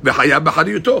 V'chayab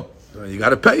b'hariyuto. You got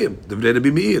to pay him. Divrei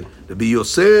Rabbi Meir, Rabbi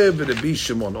Yosef, Rabbi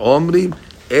Shimon Omrim,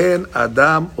 En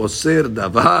Adam Oser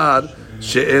Davar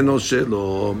She'eno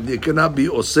Shelo. You cannot be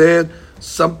Oser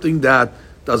something that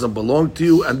doesn't belong to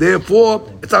you, and therefore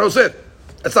it's not Oser.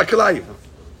 It's not kilayim.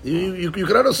 You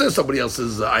cannot Oser somebody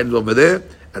else's items over there,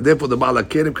 and therefore the Baal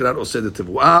HaKerim cannot Oser the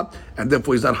Tevuah, and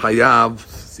therefore he's not Hayav.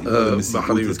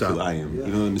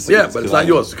 Yeah, but it's not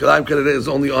yours. Kilayim is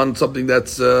only on something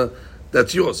that's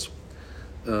yours.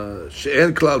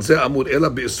 שאין כלל זה אמור אלא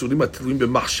באיסורים התלויים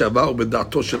במחשבה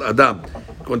ובדעתו של אדם.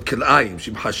 כגון כלאיים,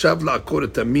 שאם חשב לעקור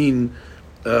את המין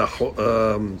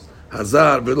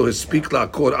הזר ולא הספיק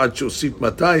לעקור עד שהוסיף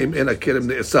 200, אין הכרם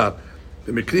נאסר.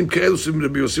 במקרים כאלו סביבים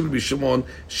רבי יוסף ורבי שמעון,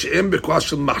 שאין בכוח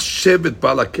של מחשבת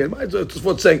בעל הכרם. It's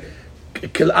what saying,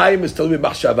 כלאיים is תלוי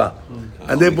במחשבה.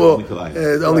 And therefore,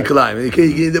 only Kalayim.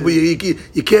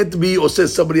 You can't be or say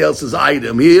somebody else's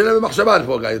item. He never machshava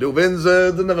for guy. Reuven's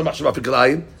never machshava for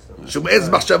Kalayim. Shum's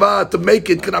machshava to make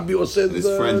it cannot be or said his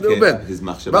friend can't. His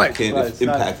machshava can't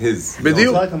impact his.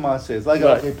 It's like a maaseh. It's like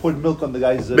they poured milk on the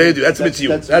guy's. That's a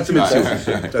mitzvah. That's a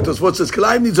mitzvah. That's what says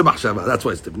Kalayim needs a machshava. That's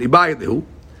why it's different. Who?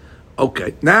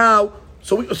 Okay. Now,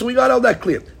 so we got all that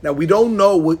clear. Now we don't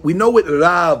know. We know what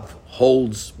Rav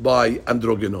holds by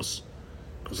androgynos.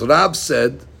 So Rav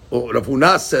said, or Rav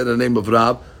Huna said in the name of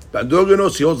Rav, but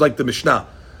androgynos, he holds like the Mishnah,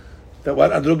 that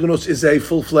what androgynos is a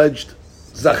full-fledged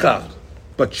zachar.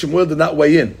 But Shemuel did not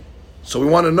weigh in. So we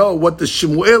want to know, what does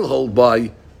Shemuel hold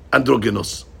by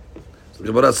androgynos? So the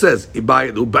Gemara says,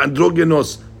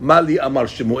 androgynos mali amar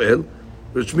Shemuel,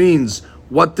 which means,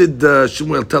 what did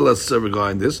Shemuel tell us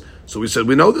regarding this? So we said,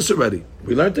 we know this already.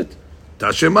 We learned it.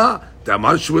 Tashema,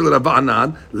 Tamar Shmuel Rav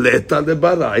Anan, Leta de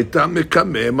Baraita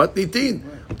Mekame Matnitin.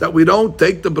 That we don't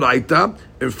take the Braita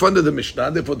in front of the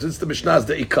Mishnah. Therefore, since the Mishnah is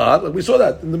the Ikar, like we saw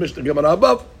that in the Mishnah Gemara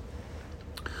above.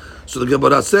 So the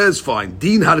Gemara says, fine.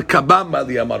 Din Harkaba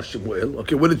Mali Amar Shmuel.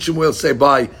 Okay, what did Shmuel say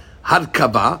by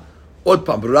Harkaba?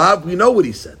 Odpam Rav, we know what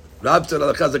he said. Rav said,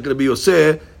 Alachazak Rabbi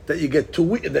Yosef, that you get 2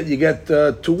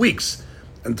 weeks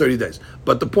and 30 days.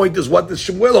 But the point is, what does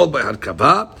Shmuel hold by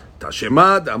Harkaba?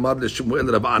 Tashema Amar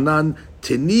LeShmuel Rav Anan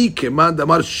Teni Keman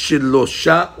Amar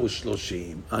Shilosha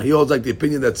Ushloshim. He holds like the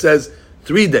opinion that says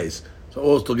 3 days. So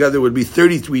altogether it would be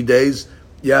 33 days.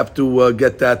 You have to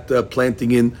get that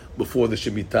planting in before the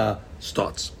Shemitah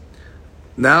starts.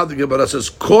 Now the Gemara says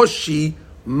Koshi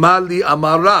Mali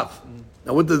Amar Rav.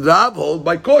 Now what did Rav hold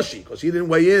by Koshi? Because he didn't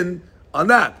weigh in on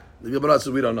that. The Gemara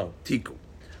says we don't know. Tiku.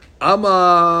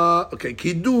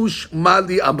 Kiddush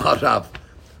Mali Amar Rav.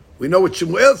 We know what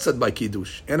Shemuel said by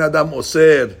Kiddush. En Adam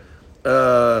Oser,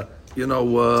 davar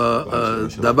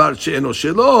she'eno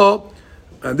shelo,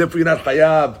 and therefore you're not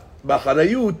chayav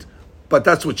b'charayut, but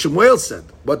that's what Shemuel said.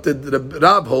 What did the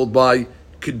Rav hold by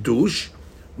Kiddush?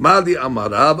 Mali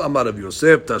Amar Rav, Amar Rav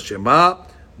Yosef, Tashema,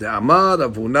 de Amar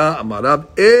Rav Huna, Amar Rav,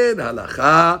 en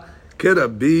halacha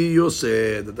keRabbi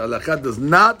Yosef. That halacha does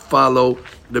not follow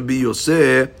Rabbi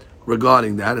Yosef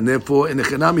regarding that, and therefore in the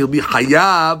Chenam he'll be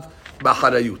chayav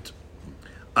b'charayut.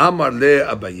 Amar le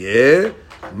Abaye,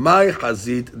 my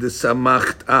chazit de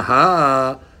samacht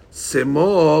aha,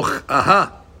 semoch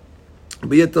aha.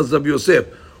 B'yetas Rabbi Yosef.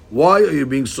 Why are you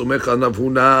being somech on Rav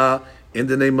Huna in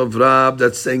the name of Rab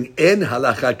that's saying en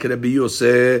halacha keRabbi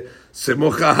Yosef,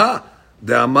 semoch aha?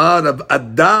 De Amar Rav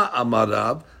Ada Amar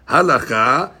Rab,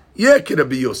 halacha yeh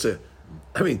keRabbi Yosef.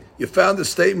 I mean, you found a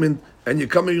statement and you're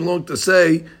coming along to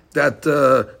say that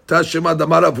Tashema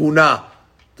Damar Rav Huna.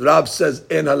 The Rav says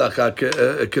en halacha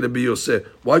keRabbi Yosef.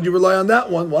 Why do you rely on that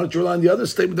one? Why don't you rely on the other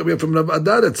statement that we have from Rav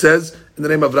Adar that says in the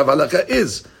name of Rav halacha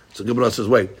is? So Gemara says,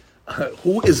 wait,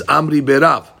 who is Amri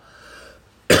Berav?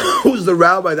 Who's the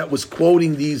rabbi that was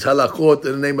quoting these halachot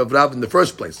in the name of Rav in the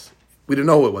first place? We didn't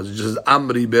know who it was. It just says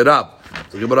Amri Berav.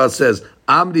 So Gemara says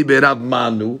Amri Berav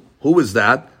Manu. Who is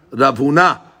that? Rav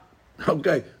Huna.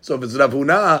 Okay, so if it's Rav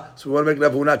Huna, so we want to make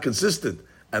Rav Huna consistent.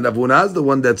 And Rav Huna is the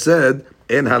one that said,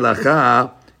 En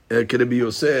halacha kerebi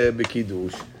Yosef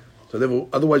b'kiddush. So therefore,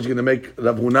 otherwise you're going to make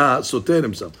Rav Huna soter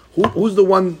himself. Who's the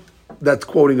one that's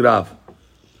quoting Rav?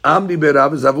 Amri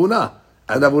beRav is Rav Huna.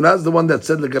 And Rav Huna is the one that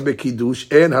said, Legabe kiddush,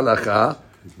 En halacha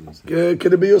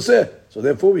kerebi Yosef. So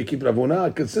therefore we keep Rav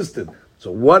Huna consistent. So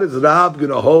what is Rav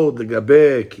going to hold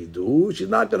Legabe kiddush? He's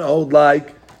not going to hold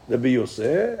like Rabbi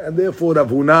Yosef, and therefore Rav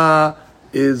Huna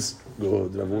is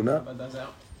good. Rav Huna,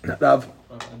 Rav.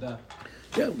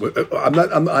 Yeah,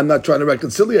 I'm not trying to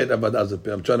reconciliate Rav Ada's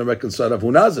opinion. I'm trying to reconcile Rav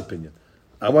Huna's opinion.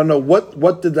 I want to know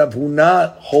what did Rav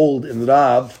Huna hold in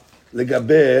Rav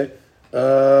legabe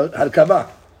harkava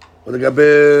or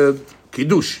legabe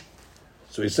kiddush.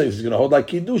 So he says he's going to hold like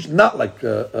kiddush, not like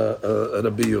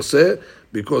Rabbi Yosef,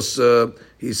 because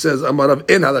he says Amarav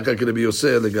en halakha Rabbi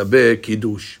Yosef legabe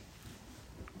kiddush.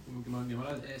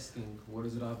 Gemara is asking, what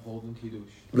does Rav hold in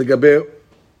Kiddush?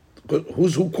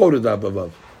 Who quoted Rav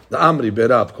above? The Amri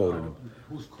beRav quoted him.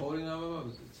 Who's quoting Rav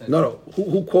above? No.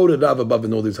 Who quoted Rav above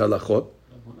in all these halachot?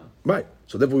 Right.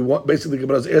 So therefore, we want basically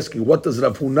Gemara is asking, what does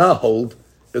Rav Huna hold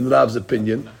in Rav's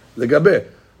opinion? Legabe.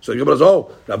 So the Gemara says,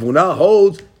 Rav Huna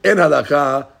holds en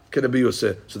halakha keRabbi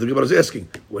Yosef. So the Gemara is asking,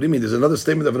 what do you mean? There's another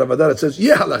statement of Rav Ada that says,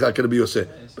 halakha keRabbi Yosef.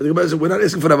 But the Gemara says, we're not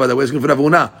asking for Rav Ada, we're asking for Rav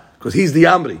Huna because he's the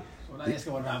Amri. We're not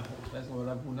asking what Rav holds. We're asking what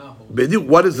Rav Huna holds.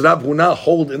 What does Rav Huna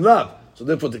hold in Rav? So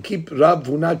therefore, to keep Rav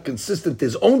Huna consistent to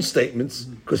his own statements,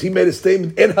 because he made a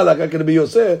statement in halakha keRabbi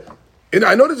Yosef. And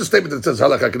I know there's a statement that says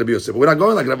halakha keRabbi Yosef, but we're not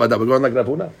going like Rav Ada, we're going like Rav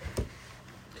Huna.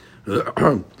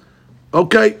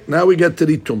 Okay, now we get to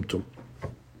the tumtum.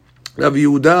 Rav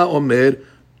Yehuda Omer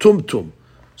tumtum.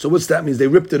 So what's that means? They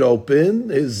ripped it open,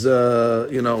 his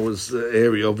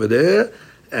area over there,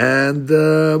 and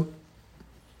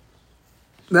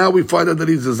now we find out that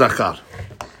he's a zachar.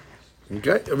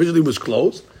 Okay, originally it was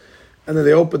closed, and then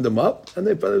they opened them up, and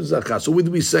they found it was zachar. So what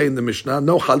did we say in the Mishnah?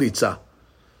 No halitza.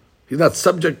 He's not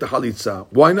subject to halitza.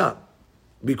 Why not?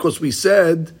 Because we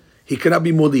said he cannot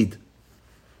be molid.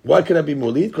 Why cannot be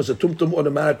molid? Because a tumtum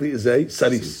automatically is a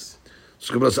saris.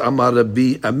 So Gemara says, Amar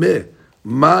Rabbi Ameh,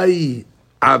 Mai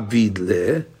Avid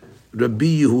le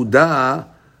Rabbi Yehuda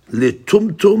le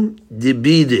tumtum de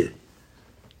bide.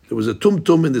 There was a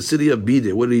tumtum in the city of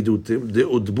Bide. What did he do to him? De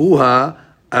udbuha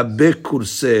abe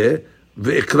kurse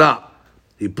ve'ikra.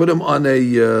 He put him on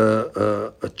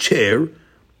a chair,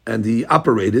 and he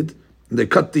operated. And they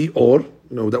cut the or,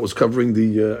 that was covering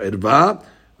the erva.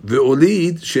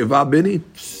 Ve'olid sheva beni. It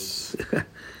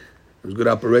was a good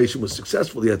operation. Was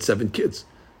successful. He had 7 kids.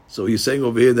 So he's saying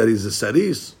over here that he's a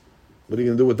saris. What are you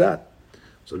going to do with that?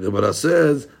 So the Gemara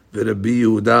says, "Ve'Rabbi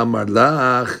Yehuda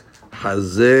marlach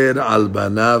hazer al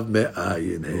banav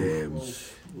me'ayinhem."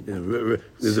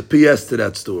 There's a PS to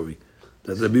that story.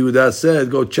 That Rabbi Yehuda said,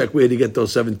 "Go check where to get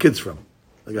those 7 kids from."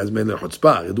 The guy's made a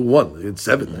chutzpah. He do 1. He had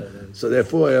 7. So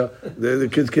therefore, the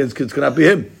kids cannot be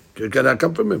him. It cannot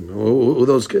come from him. Who are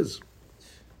those kids?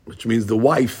 Which means the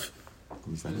wife.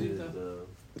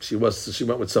 She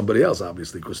went with somebody else,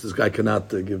 obviously, because this guy cannot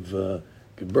give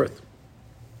birth.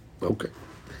 Okay.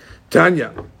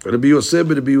 Tanya, Rabbi Yosef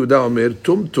Rabbi Yehuda Omer,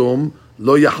 tumtum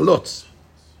lo yachlotz.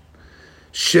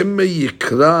 Sheme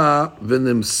yikra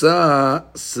v'nimsa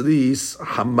sris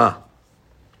hama.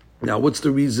 Now, what's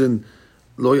the reason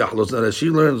lo yachlotz? Now, she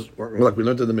learns, like we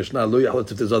learned in the Mishnah, lo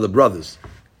yachlotz if there's other brothers.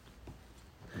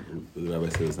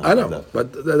 I know,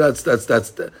 but that's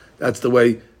the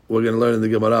way we're going to learn in the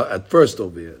Gemara at first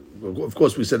over here. Of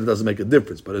course, we said it doesn't make a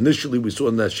difference, but initially we saw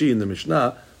in Nashi in the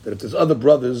Mishnah that if there's other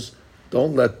brothers,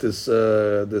 don't let this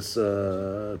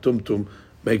tumtum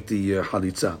make the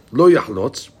halitza. Lo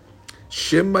yachlotz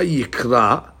shema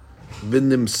yikra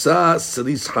v'nimsa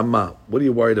sris hama. What are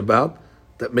you worried about?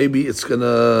 That maybe it's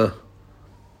gonna.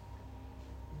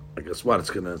 I guess what it's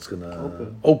gonna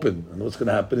open, and what's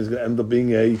gonna happen is gonna end up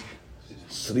being a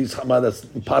sris hama that's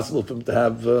impossible for him to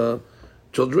have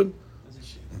children.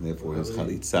 And therefore it's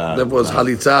chalitza. Therefore it's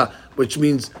chalitza, which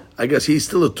means I guess he's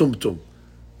still a tumtum,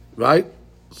 right?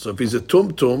 So if he's a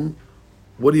tumtum,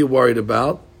 what are you worried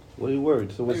about? What are you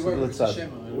worried? So what's the litzad?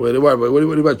 What are you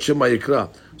worried about Shema Yikra?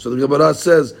 So the Gemara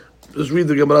says, just read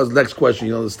the Gemara's next question,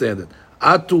 you understand it.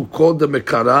 Atu kol de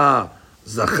mekara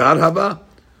zachar haba,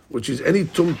 which is any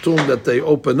tumtum that they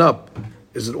open up,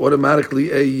 is it automatically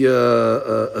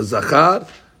a zachar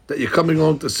that you're coming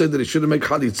along to say that he shouldn't make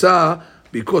chalitza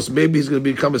because maybe he's going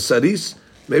to become a saris?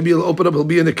 Maybe he'll open up, he'll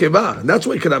be in a keva, and that's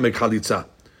why he cannot make chalitza.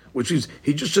 Which is,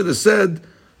 he just should have said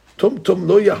tumtum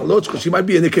lo yachlotz because he might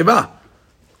be in a keva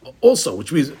also,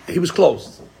 which means he was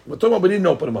closed. We're talking about we didn't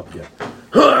open him up yet.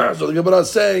 So the Gemara is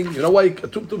saying, you know why a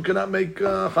tumtum cannot make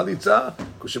chalitza?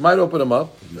 Because she might open him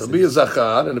up. It'll be a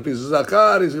zachar, and if he's a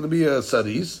zachar, he's going to be a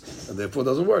saris, and therefore it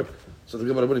doesn't work. So the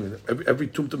Gemara, what do you mean? Every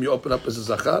tumtum you open up is a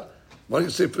zachar? Why don't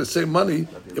you say for the same money,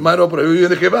 you might open it, you're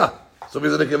in a nekeva. So if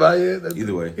he's in a nekeva,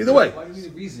 Either way. Either way. Why do you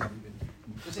need a reason?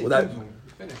 Just say Well, that- tumtum.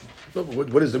 Finish. No, but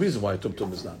what is the reason why a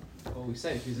tumtum is not? Well, we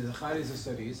say if he's a zachar, he's a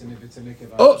saris, and if it's a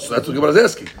nekeva. Oh, so that's what the Gemara is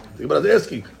asking. The Gemara is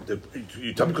asking.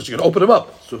 You tell me because you're going to open him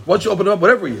up. So once you open him up,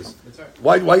 whatever he is, That's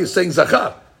right. why are you saying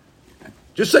zachar?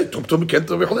 Just say tumtum can't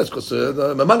recholes because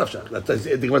the mamanavshach.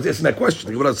 The Gemara is asking that question.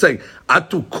 The Gemara is saying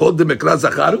atu kod de mekra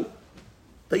zacharu.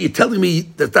 That you're telling me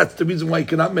that that's the reason why you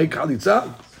cannot make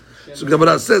chalitza. So the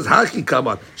Gemara says haki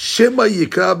kamar shema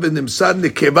yikra benimsad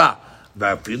nekeva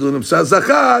va'afilu nimsad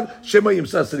zachar shema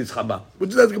yimsad saris chama. Which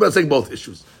is the Gemara saying both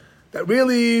issues. That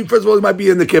really, first of all, it might be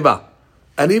in the nekeva.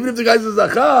 And even if the guy's a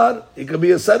zachar, he can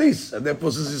be a saris, and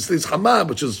therefore since it's saris chama,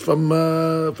 which is from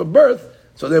birth,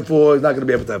 so therefore he's not going to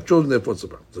be able to have children. Therefore, it's a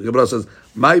problem. So the Gemara says,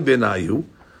 "My benayu."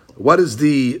 What is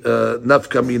the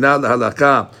nafka mina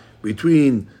halakha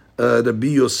between Rabbi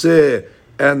Yosef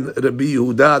and Rabbi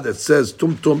Yehuda that says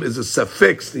tumtum is a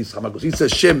suffix saris chama? Because he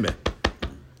says shemme.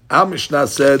 Our Mishnah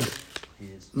said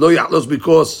lo ya'los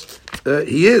because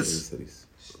he is.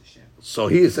 So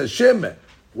he says shemme.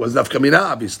 Was nafkamina,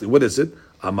 obviously. What is it?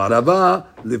 Amarava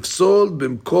lifsol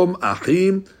bimkom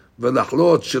achim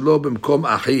velachlot shelo bimkom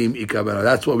achim ikabana.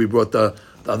 That's why we brought the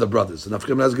other brothers. The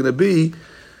nafkamina is going to be,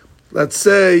 let's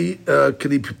say,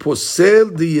 can he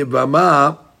posel the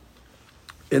yevama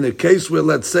in a case where,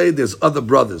 let's say, there's other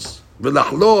brothers.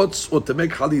 Velachlot, or to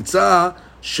make chalitza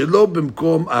shelo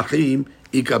bimkom achim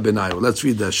ikabenayu. Let's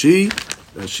read Rashi.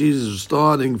 She's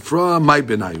starting from my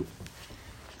benayu.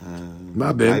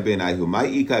 מה בעיניהו? מה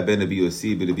איכה בין רבי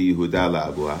יוסי ורבי יהודה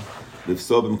לאבוה?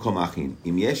 לפסול במקום אחין.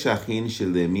 אם יש אחין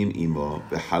שלמים עמו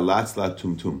וחלץ לה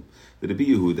טומטום. ורבי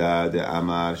יהודה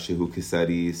דאמר שהוא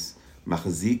כסריס,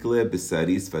 מחזיק לה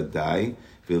בסריס ודאי,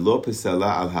 ולא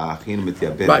פסלה על האחין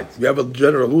מתייבנת. Right, you have a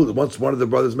general rule that once one of the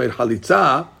brothers made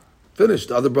chalitza, finished.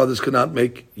 The other brothers cannot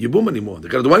make yibum anymore. They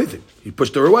can't do anything. He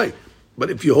pushed her away.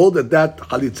 But if you hold that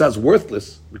chalitza is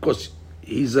worthless, because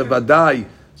he's a vadai,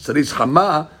 saris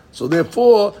chama, so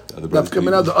therefore,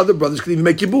 the other brothers can even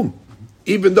make yibum,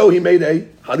 even though he made a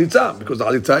chalitza, because the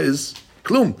chalitza is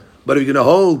klum. But if you're going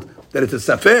to hold that it's a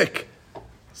safek,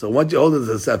 so once you hold it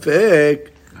as a safek,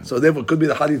 so therefore it could be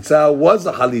the chalitza was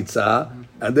a chalitza,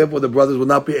 and therefore the brothers will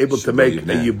not be able to make a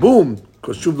yibum,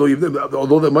 because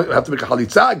although they might have to make a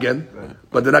chalitza again,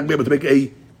 but they're not going to be able to make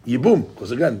a yibum,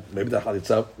 because again, maybe the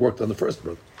chalitza worked on the first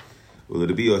brother.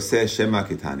 ולרבי יוסף שמה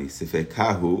קטני,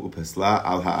 ספקהו ופסלה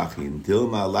על האחים,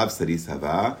 דילמה לאו סריס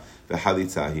הווה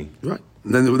וחליצה היא. Right.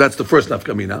 And then that's the first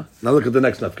nafkamina. Now look at the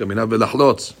next nafkamina.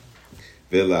 ולחלוץ.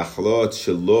 ולחלוץ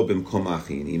שלא במקום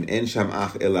אחים, אם אין שם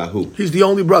אח אלא הוא. He's the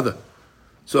only brother.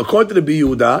 So according to the Rabbi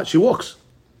Yehuda, she walks.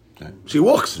 She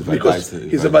walks. Because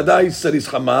he's a vadai saris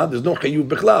chama, there's no chayuv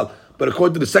bichlal. But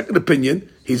according to the second opinion,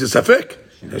 he's a safek.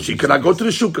 And she cannot go to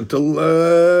the shuk until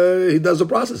he does the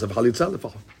process of halitza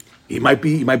lefachah. He might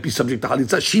be subject to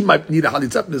halitza. She might need a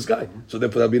halitza from this guy. So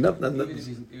therefore, that'll be enough. Even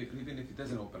if he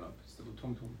doesn't open up, it's still a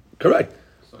tumtum. Correct.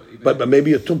 So But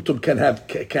maybe a tumtum can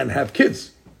have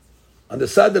kids. On the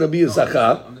side that will be a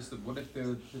zachar. Understood. What if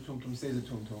the tumtum stays a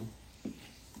tumtum?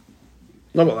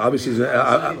 No, obviously,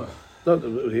 no,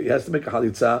 he has to make a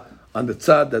halitza on the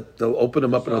tzad that they'll open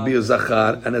him up and it'll be a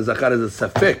zachar, and a zachar is a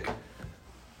safek.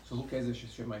 So who cares if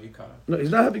she's shema ikara? No,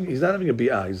 he's not having a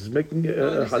bi'ah. He's making a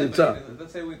halitza.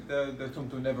 Let's say the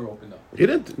tumtum never opened up. He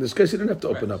didn't. In this case, he didn't have to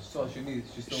open up. So she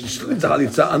She still needs a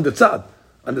halitza on the tzad.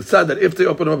 On the tzad that if they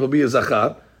open him up, it'll be a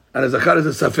zachar, and a zachar is a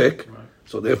safek. Right.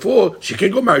 So therefore, she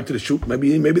can't go married to the shuk.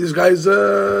 Maybe this guy's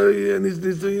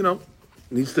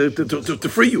needs to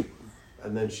free you.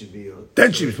 And then she'd be.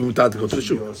 Then she'd be mutar to go to the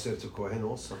shuk. To Kohen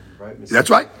also, right? That's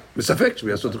right. Misafek. Should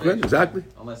be asked to Kohen. Exactly.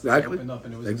 Unless Exactly. they opened up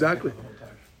and it was Exactly.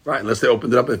 Right, unless they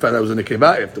opened it up and found out it was in the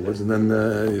nekeva afterwards, and then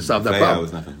you solved that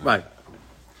problem. Right.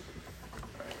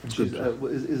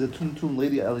 Is a tum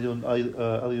lady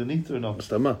alionit or no?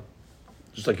 Stama.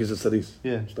 Just like he's a saris.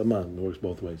 Yeah. Stama works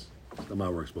both ways.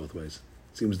 Stama works both ways.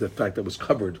 Seems the fact that it was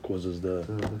covered causes the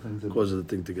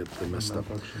thing to get messed up.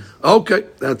 Okay,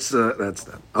 that's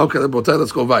that. Okay,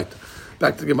 let's go right.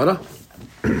 Back to Gemara.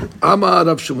 Amar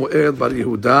Rav Shmuel bar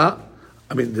Yehuda.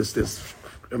 I mean, this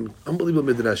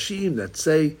unbelievable midrashim that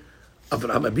say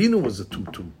Avraham Avinu was a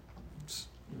tumtum.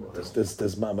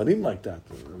 There's ma'amarim like that.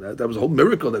 That was a whole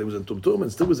miracle that he was in tumtum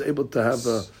and still was able to have.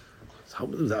 How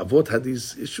the avot had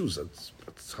these issues?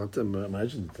 It's hard to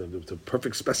imagine. The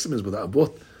perfect specimens with the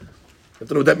avot. You have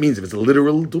to know what that means. If it's a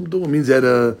literal tumtum, it means that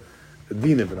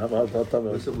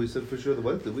dinim. We said for sure the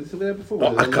what? We said that before.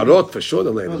 Akarot, for sure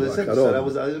the lady. No, they said Akarot. that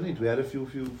was I don't need. We had a few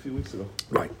weeks ago.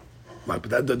 Right, but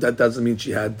that doesn't mean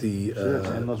she had the.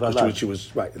 She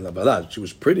was right in Lavalad. She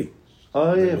was pretty.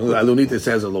 Oh yeah. Alunita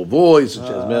says a low voice. She has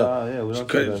yeah, we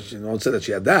don't say that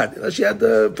she had that. She had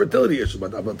the fertility issues,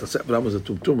 but that was a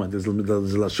tumtuma. There's a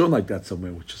lashon like that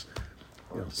somewhere, which is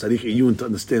sarich iyun to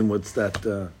understand what's that.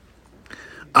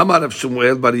 Amar Rav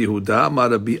Shmuel bar Yehuda, Amar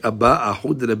Rabbi Abba,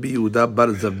 Ahud Rabbi Yehuda bar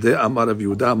Zavde, Amar Rabbi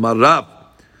Yehuda, Amar Rav.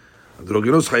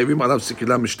 Androgenos chayivim alav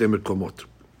sikila mishtei mekomot.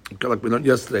 Like we learned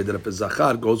yesterday, that if a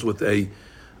zachar goes with a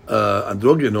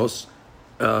androgenos,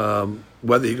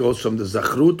 whether he goes from the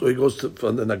zachrut or he goes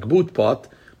from the nagbut part,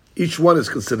 each one is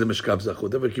considered mishkav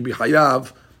zachrut. Therefore, it can be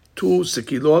hayav 2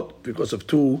 sekilot because of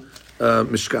 2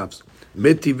 mishkavs.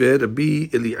 Metive Rabbi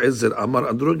Eliezer Amar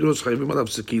androgenos chayivim alav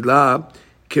sikila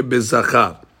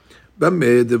כבזכר.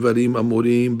 במה דברים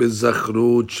אמורים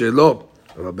בזכרות שלו?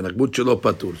 אבל בנקבות שלו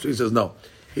פטור. So he says no.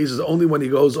 He says only when he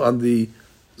goes on the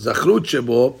zachrut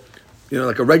shebo,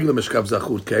 like a regular mishkav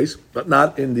zachrut case, but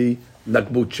not in the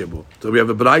nakbut shebo. So we have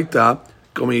a braita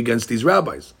going against these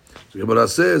rabbis. So Gemara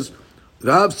says,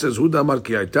 Rav says, Huda Amar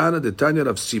ki aytana detanya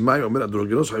Rav Simai omer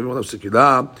androgenos chayvim alav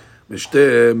sekila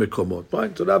mishte mekomot.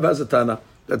 Fine. So Rav has a tana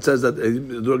that says that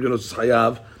androgenos is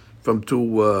chayav from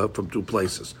two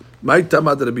places. My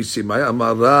tamad Rabbi Simai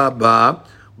Amar Rabba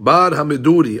bar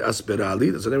hamiduri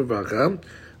asperali. That's the name of Racham.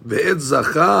 Ve'et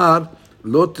zachar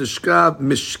lo tishkav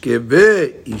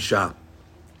mishkeve isha.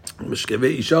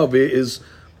 Mishkeve isha is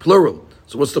plural.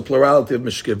 So what's the plurality of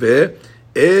mishkeve?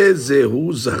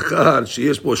 Ezehu zachar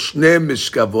sheyesh bo shnei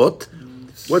mishkavot.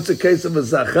 What's the case of a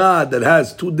zachar that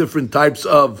has 2 different types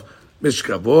of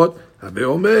mishkavot?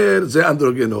 Haveomer ze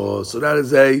androgenos. So that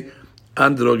is a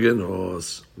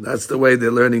androgenos. That's the way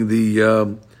they're learning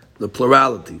the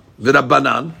plurality.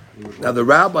 V'Rabbanan. Now the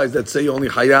rabbis that say only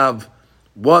hayav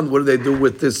 1, what do they do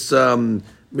with this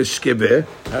mishkeveh?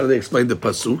 How do they explain the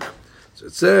pasuk? So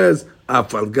it says,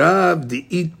 Afal gav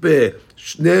di'itbe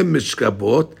shne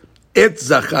mishkabot et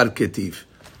zachar ketiv.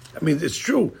 I mean, it's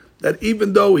true that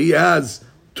even though he has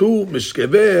 2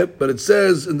 mishkeveh, but it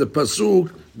says in the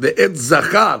pasuk, the et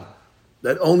zachar,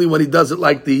 that only when he does it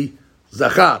like the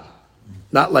zachar,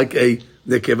 not like a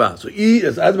nekeva. So,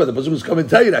 as the pasuk is coming to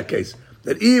tell you that case,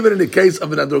 that even in the case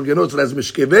of an androgenos that has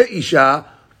mishkeveh isha,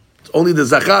 it's only the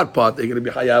zachar part they're going to be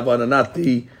hayav on, and not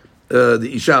the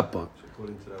isha part. So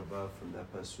according to Rabba from that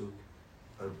pasuk,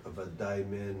 a vadai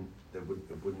man that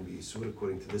wouldn't be isur.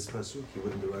 According to this pasuk, he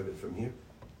wouldn't derive it from here.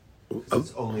 Because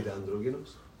it's only the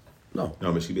androgenos. No,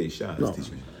 mishkeve isha.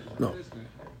 No.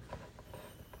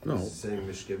 It's saying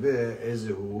mishkeve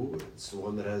ezehu. It's the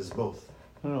one that has both.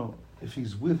 No. If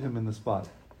he's with him in the spot.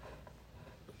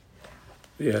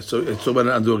 Yeah, so it's about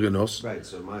an androgenos. Right,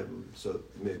 so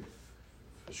maybe,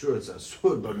 for sure it's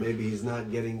asur, but maybe he's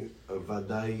not getting a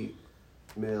vadai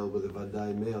male with a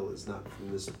vadai male. It's not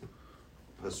from this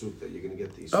pasuk that you're going to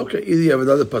get the isur. Okay, either you have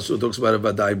another pasuk that talks about a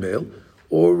vadai male,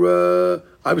 or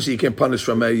obviously you can't punish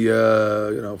from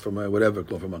a, from a whatever,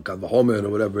 from a kalvahomer or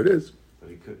whatever it is.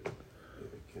 But he could.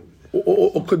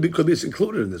 Or could be it's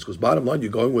included in this, because bottom line,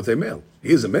 you're going with a male.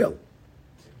 He is a male.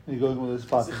 You're going with a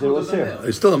spot. He's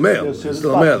still a male. He's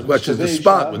still a male. The question is the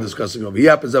spot we're discussing over. He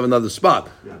happens to have another spot,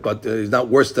 but he's not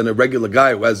worse than a regular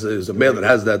guy who is a male that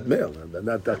has that male. And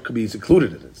that could be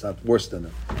included in it. It's not worse than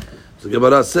it. So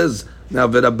Gemara says, now,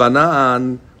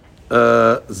 V'Rabbanan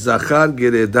Zachar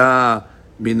Gereda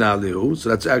Minalehu. So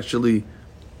that's actually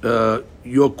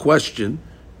your question,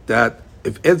 that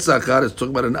if Et Zachar is talking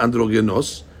about an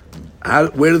androgenos,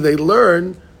 where do they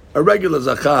learn a regular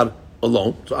Zachar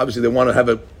alone? So obviously they want to have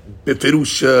a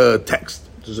befirush text,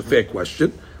 which is a fair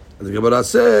question. And the Gemara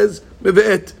says,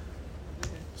 Meve'et.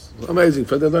 Amazing.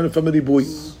 They learn it from a ribui,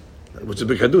 which is a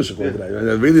big hadush.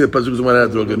 Really, the pasuk is one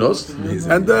androgenos.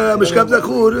 And Mishkav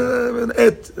Zachur,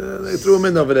 et. They threw him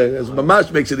in over there. As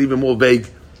Mamash makes it even more vague,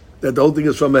 that the whole thing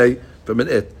is from an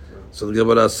et. So the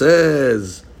Gemara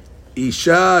says,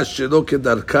 Isha shelo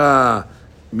kedarka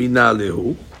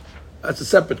minalehu. That's a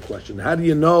separate question. How do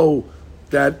you know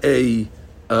that a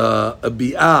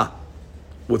bi'ah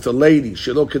with a lady,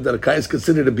 shelo kedarka, is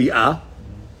considered a bi'ah?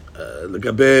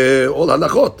 Legabe all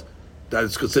halachot. That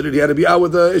is considered he had a bi'ah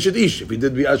with a ishet ish. If he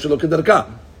did bi'ah shelo kedarka,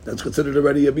 that's considered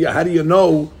already a bi'ah. How do you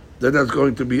know that that's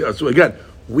going to be? So again,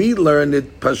 we learn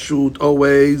it pashut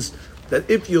always, that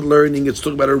if you're learning, it's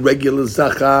talking about a regular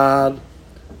zachar,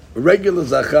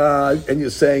 and you're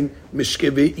saying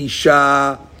mishkeve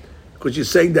isha, because you're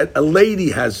saying that a lady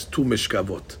has 2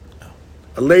 mishkavot.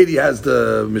 A lady has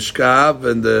the mishkav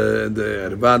and the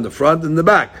erva in the front and the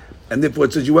back. And therefore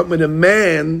it says you went with a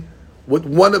man with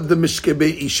one of the mishkeve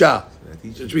isha.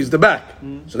 which means the back.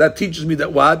 So that teaches me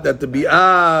that what? That the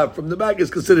bi'ah from the back is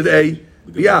considered a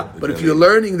bi'ah. But if you're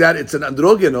learning that it's an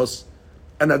androgynos,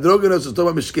 and androgynos is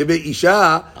talking about mishkevei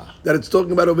isha, that it's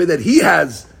talking about over there that he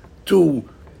has two.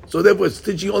 So therefore, it's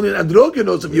teaching only an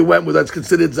androgynos if you went with that's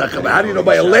considered zakah. How do you know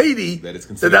by a lady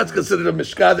that that's considered a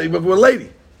mishkah that you went with a lady?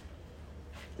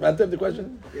 Right there, the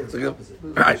question?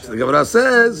 Right. So the Gemara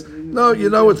says, no, you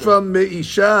know it's from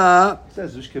Meisha. It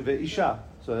says mishkevei isha.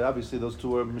 So obviously those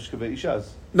two are mishkevei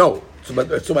ishas. No, it's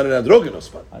about an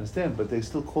androgynous one. I understand, but they're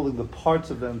still calling the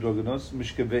parts of the androgynous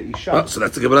mishkevei isha. So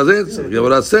that's the Gemara's answer. The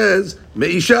Gemara says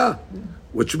Meisha,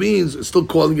 which means it's still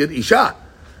calling it Isha.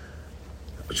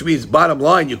 Which means, bottom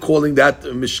line, you're calling that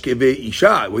mishkevei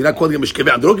isha. Well, you're not calling it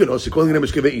mishkevei androgynos, you're calling it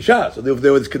mishkevei isha. So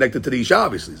therefore, it's connected to the isha,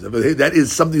 obviously. So that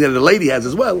is something that a lady has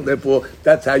as well. Therefore,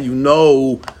 that's how you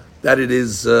know that it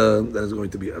is going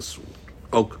to be asur.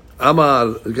 Okay. Amar,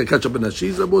 you can catch up in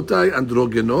Hashiz, Abotai,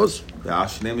 androgynos.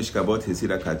 והשני משכבות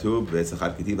הסיר הכתוב, וזכר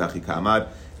כתיב אחי כאמר,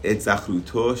 את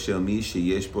זכרותו של מי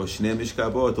שיש פה שני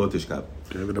משכבות לא תשכב.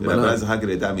 ורבן זכר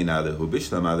גרידה מנה להו,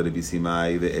 בשלמה לרבי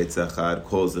סימאי, ואת זכר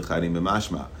כל זכרים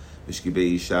במשמע. משכבי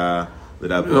אישה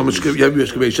לרבות... No,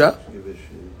 משכבי אישה?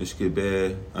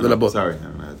 משכבי... לרבות. Sorry.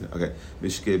 Okay.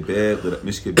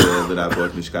 משכבי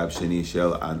לרבות משכב שני של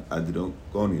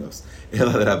אנדרוגוניוס.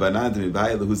 אלא לרבנן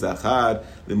דמבאי להו זכר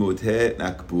למותה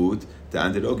נקבות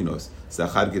דאנדרוגוניוס.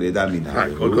 זכר גרידה מנה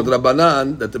להו. Called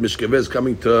Rabbanan, that the mishkeveh is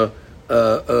coming to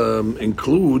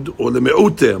include, or the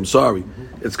me'ute, I'm sorry,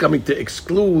 it's coming to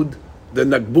exclude the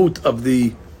nakbut of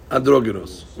the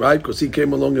androgynos, right? Because he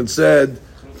came along and said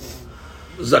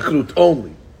zakrut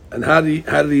only. And how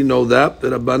did he know that? The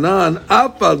Rabbanan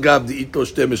afal gav di ito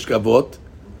shte mishkavot,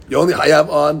 you only hayav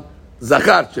on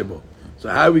zakar shebo. So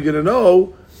how are we going to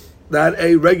know that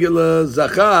a regular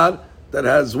zakar that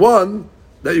has one,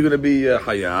 that you're going to be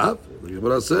hayav? The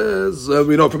Gemara says,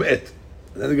 we know from it.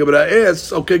 And then the Gemara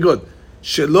asks, okay, good.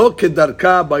 Shelo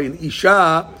kedarka by an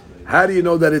isha, how do you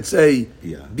know that it's a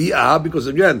bi'ah? Because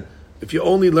again, if you're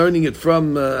only learning it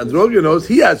from androgynos,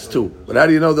 he has two. But how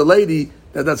do you know the lady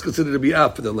that's considered a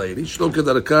bi'ah for the lady? Shelo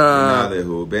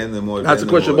kedarka. That's a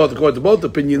question about according to both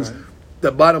opinions. Right.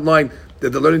 The bottom line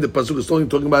that they're learning the pasuk is only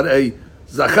talking about a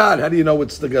zachar. How do you know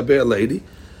it's the gaber lady?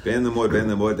 Ben the more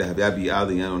דהוויה ביאה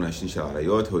לעניין עונשין של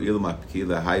עריות, הואיל מפקיד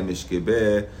להי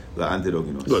משכבה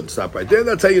לאנדרוגינוס. Good, stop right there.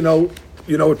 That's how you know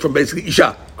it from basically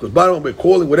Isha. Because bottom line, we're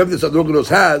calling whatever this androgynos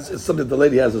has is something the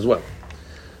lady has as well.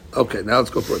 Okay, now let's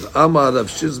go further. Amar Rav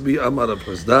Shizbi, Amar Rav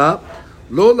Chazda,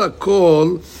 Lo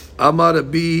lakol, Amar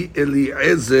Rabbi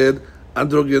Eliezer,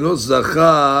 androgynos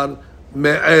zachar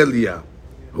me'elia.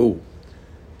 Who?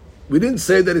 We didn't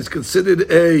say that it's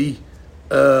considered a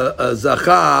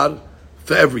zachar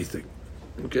for everything.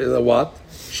 Okay, now what?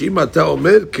 Shimata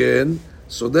omer ken,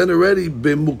 so then already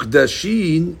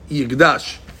b'mukdashin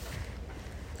yigdash.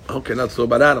 Okay, not so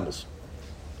about animals.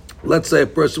 Let's say a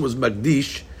person was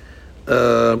magdish,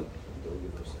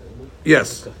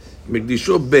 yes,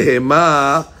 magdisho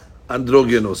behema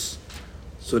androgynos.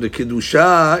 So the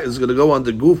kedusha is going to go on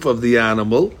the goof of the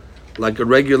animal, like a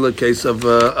regular case of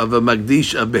a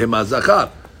magdish of behema zachar.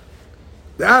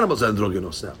 The animal's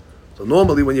androgynos now. So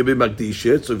normally when you be magdish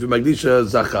it, so if you magdish a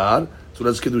zachar, so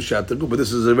that's kedusha to go. But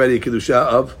this is already a kedusha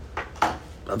of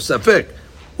safek.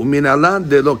 Uminalan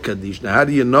de lo kaddish. Now how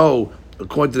do you know,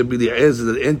 according to the Bili Ezer,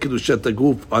 that in kedusha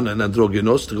taguf on an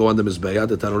androgynos to go on the mizbeah,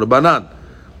 the Tanu Rabbanan?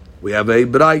 We have a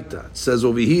braita. It says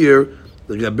over here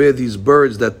the gabe these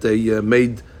birds that they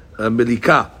made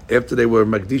melika after they were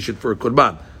magdished for a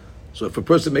korban. So if a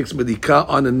person makes melika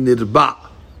on a nirba,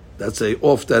 that's a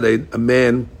off that a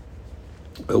man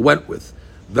went with.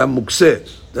 V'mukseh,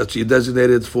 that's you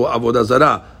designated for avodah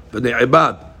zarah.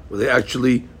 V'ne'ibad, where they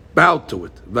actually bowed to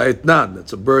it. V'etnan,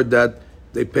 that's a bird that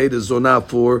they paid a zonah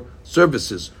for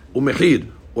services.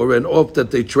 Umehid, or an off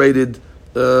that they traded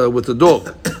with a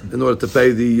dog in order to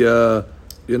pay the,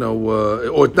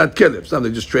 or not kelef. Some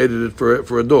they just traded it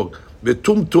for a dog.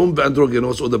 V'tumtum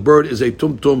v'androgynos, or the bird is a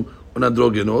tumtum on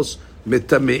androgynos.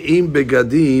 Metameim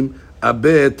begadim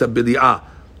abet abili'ah.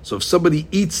 So if somebody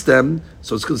eats them,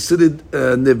 so it's considered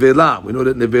nevela. We know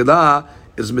that nevela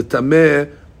is mitameh.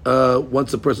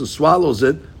 Once a person swallows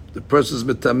it, the person is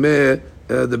mitameh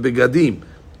the begadim,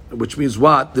 which means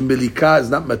what? The milika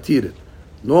is not matir.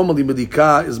 Normally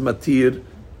milika is matir,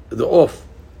 the off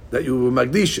that you will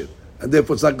magdish it, and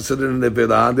therefore it's not considered a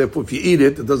nevela. And therefore, if you eat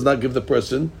it, it does not give the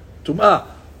person tumah.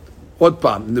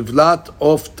 Odpam nivlat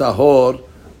of tahor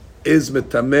is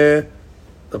mitameh.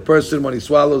 The person when he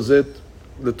swallows it,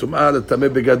 the tum'ah, the tameh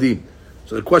begadim.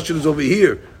 So the question is over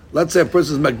here. Let's say a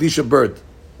person is magdish a bird,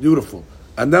 beautiful,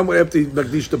 And then after he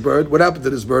makdish the bird, what happened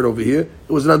to this bird over here?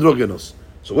 It was an androgynos.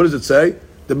 So what does it say?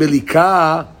 The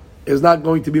milika is not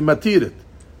going to be matirit.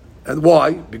 And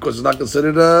why? Because it's not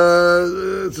considered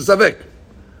it's a savek.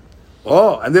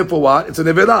 Oh, and therefore what? It's a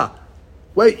nevela.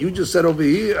 Wait, you just said over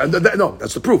here, and no,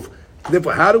 that's the proof.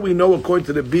 Therefore, how do we know according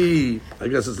to the B, I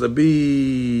guess it's the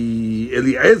B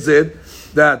Eliezer,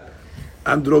 that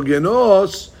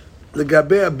androgenos,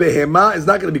 legabe behema, is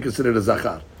not going to be considered a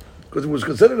zachar. Because if it was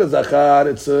considered a zachar,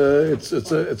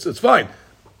 it's fine.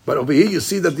 But over here you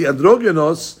see that the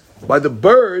androgenos, by the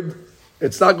bird,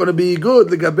 it's not going to be good,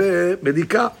 legabe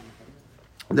medika.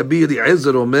 The B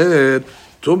Eliezer omer,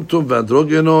 tumtum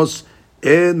v'androgenos,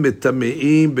 en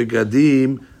metameim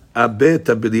begadim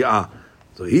abeta b'li'ah.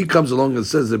 So he comes along and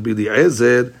says that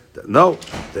Eliezer, that no,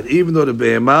 that even though the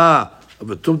behemah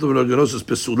of a tumtum v'androgenos is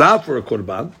pesula for a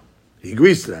korban, he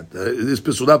agrees to that. It is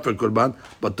pesula for a korban,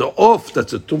 but the off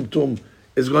that's a tumtum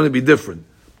is going to be different.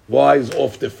 Why is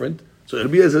off different? So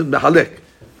it'll be as a mehalek.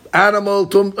 Animal,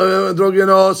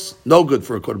 androgenos, no good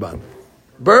for a korban.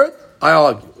 Bird, I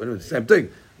argue. Same thing.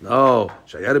 No.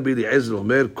 Shayar Eliezer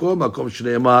omer, kol makom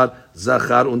shneimar,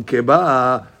 zachar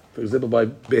unkeba. For example, by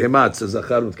behemah, it says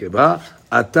zachar unkeba.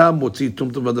 Ata motzi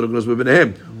tumtum v'androgenos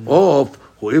bebenehem. Of,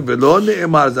 hu'i velo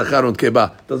ne'emar zachar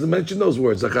unkeba. Doesn't mention those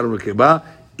words, zachar unkeba.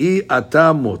 I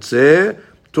ata motze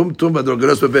tumtum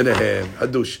v'androgenos bebenehem.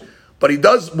 Hadush. But he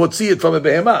does motzi it from a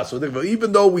behemah. So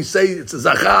even though we say it's a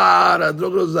zachar,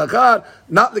 androgenos zachar,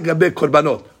 not the gabe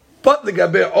korbanot, but the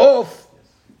gabe of,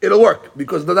 it'll work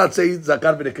because they're not saying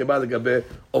zakar v'nekeba legabe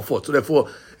ofot. So therefore,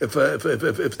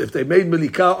 if they made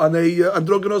milika on a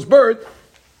androgynous bird,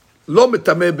 lo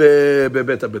metameh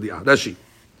bebeta b'di'ah. That's she.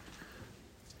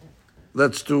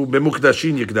 Let's do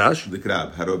b'mukdashin yikdash. The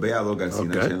crab. Harobea lo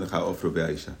garsina she'en lecha of robea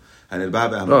isha.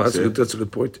 No, that's a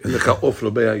good point. En lecha of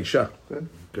robea isha.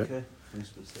 Okay.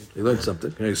 You learned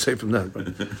something. You say from that.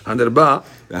 Hanerba.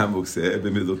 Hamukse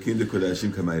b'melukin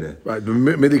dekodashim kamayre. Right.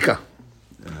 Milika.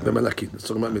 במלאכית,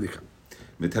 נצטרך מה מדיקה.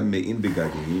 מטמאים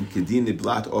בגדים, כדין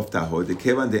נבלעת עוף טהור,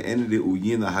 דכיוון דאין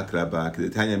ראויין להקרבה,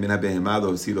 כדתניא מן הבהמה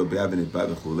להוציא לו ביה ונתבע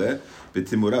וכו',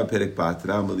 ותמורה בפרק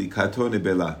בתרא, מליקתו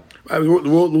נבלה. The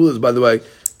rule is, by the way,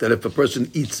 that if a person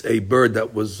eats a bird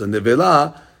that was a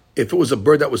nevela, if it was a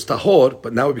bird that was tahor,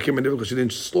 but now it became a nevela because you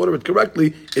didn't slaughter it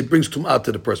correctly, it brings tum'ah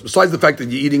to the person. Besides the fact that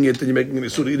you're eating it and you're making an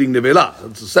isur eating nevela,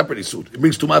 it's a separate isur. It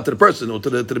brings tum'ah to the person or to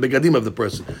the begadim of the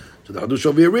person. So the hadush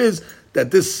over here is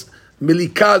that this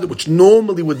milikad, which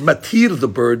normally would matir the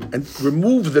bird and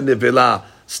remove the nevela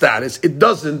status, it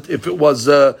doesn't if it was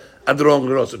adron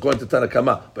gros, according to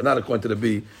Tanakama, but not according to the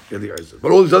B Eliezer.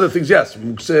 But all these other things, yes,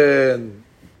 mukseh.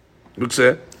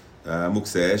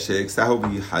 מוקצה שהקצהו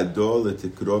ביחדו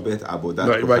לתקרובת עבודת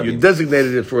כוכבים. Right, you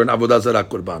designated it for an עבודה זרה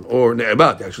קורבן, or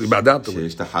נעבד, actually, בעדת.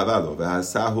 שהשתחווה לו,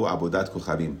 ועשהו עבודת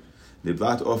כוכבים.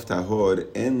 נבלעת עוף טהור,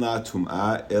 אין לה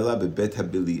טומאה, אלא בבית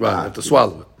הבליעה. Right, to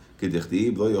swallow it.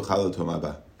 כדכתיב, לא יאכל לטומאה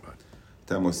בה.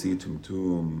 אתה מוציא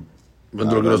טומטום,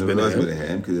 ואנדרוגינוס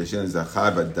ביניהם, כדי שאין זכר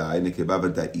ודאי, נקבה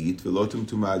ודאית, ולא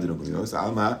טומטומה אנדרוגינוס,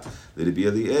 עלמא, לרבי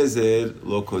אליעזר,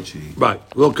 לא קודשי.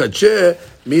 Right, לא קדשה,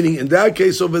 meaning in that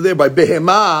case over there, by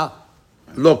behema,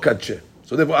 לא קדשה.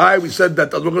 So therefore, we said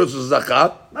that אנדרוגינוס is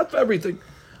zachar, not for everything.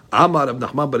 Amar Rab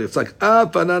Nachman bar Yitzchak,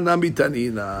 Afanana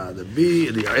mitanina. The B,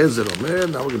 Eliezer Omer,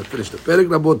 now we're going to finish the perek,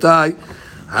 Rabotai.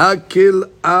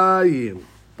 Hakil'ayim.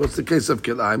 What's the case of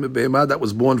kil'ayim? A behema that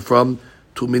was born from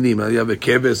two minim. You have a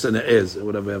keves and a ez,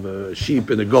 whatever. You have a sheep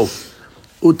and a goat.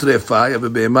 Utrefa, you have a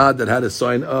behema that had a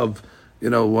sign of,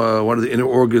 one of the inner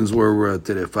organs were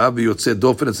terefa. V'yotzeh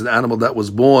dofen, it's an animal that was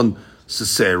born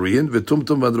cesarean.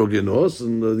 V'tumtum v'androgenos,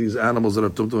 and these animals that are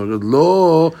tumtum v'androgenos,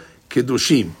 lo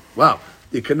kedushim. Wow.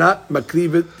 You cannot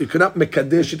makriv it, you cannot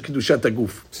mekadesh it kedushat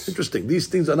aguf. Interesting. These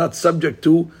things are not subject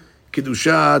to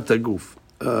kedushat aguf.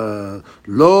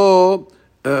 Lo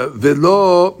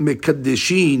velo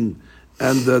mekadeshin,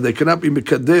 and they cannot be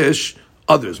mekadesh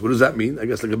others. What does that mean? I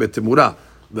guess like a bet temura.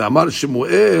 Ve'amar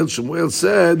Shemuel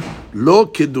said, lo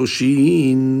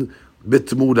kedushin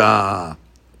betmura.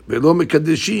 Velo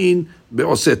mekadeshin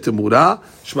be'oseh temura.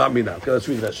 Shma mina. Okay, let's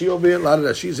read Rashi over here. A lot of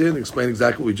Rashi's here and explain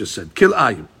exactly what we just said.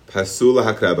 Kil'ayim. Pasul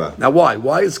hakraba. Now why?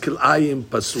 Why is kil'ayim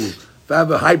pasul? If I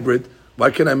have a hybrid, why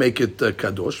can I make it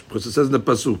kadosh? Because it says in the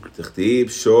pasuk.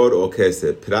 Tichtib shor or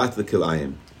kesef. Prat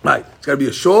l'kil'ayim. Right. It's got to be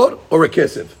a shor or a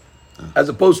kesef. As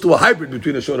opposed to a hybrid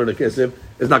between a shor and a kesef,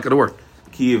 it's not going to work.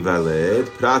 Ki valed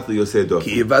prat l'yoseh dofen.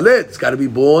 Ki valed. It's got to be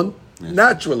born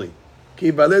naturally.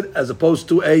 Ki valed as opposed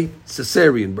to a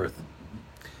cesarean birth.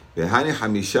 V'hani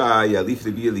hamisha yalif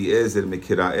Rabbi Eliezer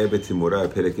mekira'eh betimura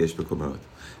perek yesh bekomot.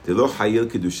 דלא חייל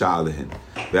קדושה עליהן.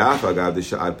 ואף אגב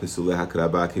דשאר פסולי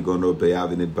הקרבה כגון רובע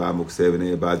ונדבע מוקצה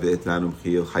ונאבד ואתנן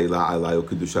ומחיל חיילה עלי או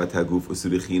קדושת הגוף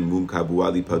וסריחין מום קבוע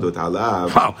ליפדות עליו.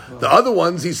 Wow. The other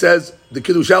ones, he says, the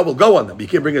Kiddusha will go on them. You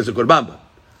can't bring it as a Korban.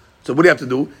 So what do you have to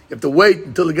do? You have to wait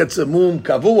until it gets a mum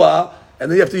kavua,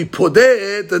 and then you have to be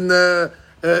podet, and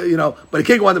but it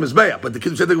can't go on the mizbeah. But the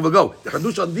Kiddush Shadaguf will go. The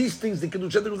Kiddush on these things, the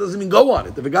Kiddush Shadaguf doesn't even go on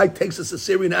it. If a guy takes a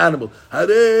Syrian animal, he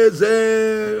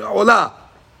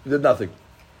did nothing.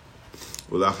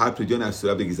 ולאחר פדיון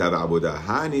אסורה בגזרה ועבודה.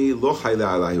 הני לא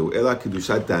חיילה עליהו, אלא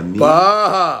קדושת דמים.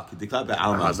 כדקלה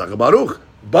בעלמא. Baruch.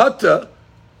 But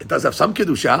it does have some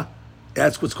Kiddusha.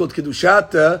 That's what's called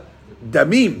Kiddushat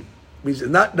Damim. Means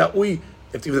not that we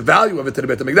have to give the value of it to the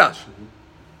Beit HaMikdash.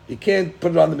 You can't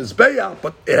put it on the Mizbeah,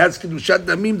 but it has Kiddushat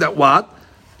Damim that what?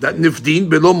 That Nifdin,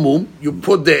 Belo Mum, you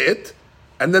put it,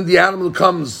 and then the animal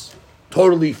comes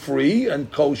totally free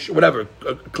and kosher, whatever,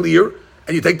 clear,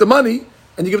 and you take the money,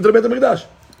 and you give it to the Beit HaMikdash.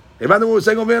 Remember what we were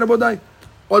saying over here about that?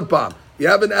 One palm. You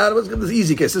have an animal, this is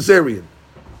easy case, Caesarean.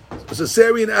 A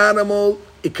Caesarean animal,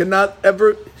 it cannot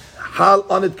ever hal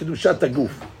on it Kiddushat Aguf.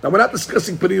 Now we're not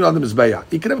discussing putting it on the Mizbeah.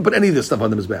 You can never put any of this stuff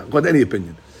on the Mizbeah, according to any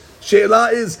opinion.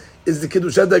 She'elah is the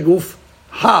Kiddushat Aguf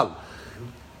hal?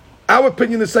 Our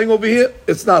opinion is saying over here,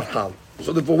 it's not hal.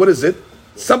 So therefore, what is it?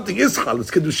 Something is hal.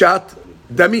 It's Kiddushat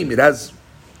Damim. It has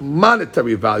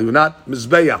monetary value, not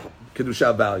Mizbeah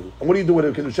Kiddushat value. And what do you do with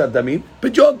a Kiddushat Damim?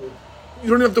 Pidyon. You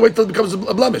don't even have to wait till it becomes a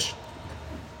blemish.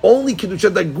 Only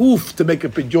Kiddushat Aguf to make a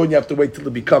pidyon, you have to wait till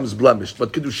it becomes blemished.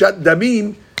 But Kiddushat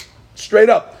Damim, straight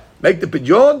up, make the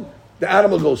pidyon, the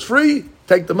animal goes free,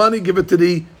 take the money, give it to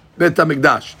the Beit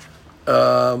HaMikdash.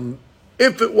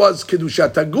 If it was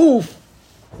Kiddushat Aguf,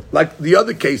 like the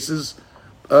other cases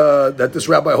that this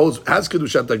rabbi holds has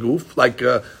Kiddushat Aguf, like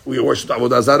we worship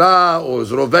Avodah Zarah or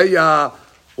Zroveya,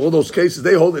 all those cases,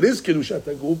 they hold it is Kiddushat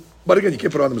Aguf, but again, you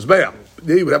can't put it on the Mizbeah.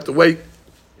 There you would have to wait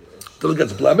till it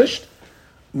gets blemished,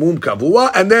 Mum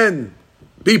Kavua, and then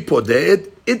be podeh.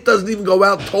 It doesn't even go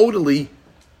out totally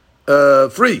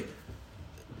free.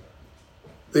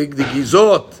 The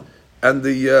gizot and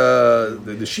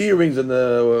the shearings and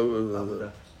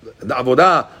the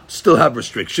avodah still have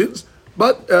restrictions,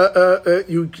 but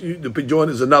the pidyon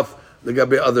is enough. There got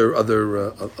to be other.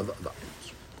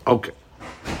 Okay,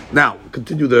 now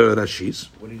continue the Rashis.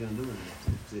 What are you going to do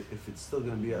with it? If it's still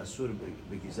going to be asur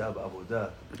b'gizah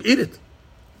b'avodah? Eat it.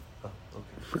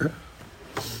 Okay.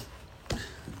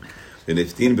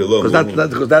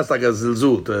 Because that's like a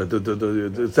zilzul.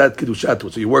 It's that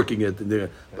kiddushat, so you're working it, and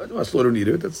but you want to slaughter and eat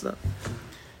it. That's not.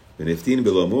 ונפתין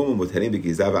בלא מום ומותרים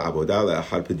בגזרה ועבודה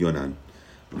לאחר פדיונן.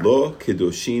 לא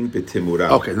קדושים בתמורה.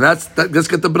 Okay, let's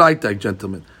get the bright tag,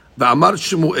 gentlemen. ואמר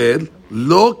שמואל,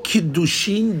 לא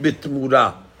קידושין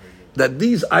בתמורה. That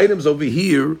these items over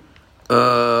here,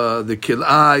 the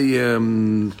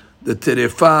kil'ayim, the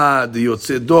terefa, the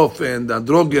yotze dofen, the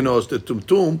androgenos, the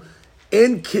tumtum,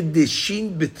 en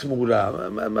kiddushin b'tmura.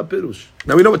 Ma perush.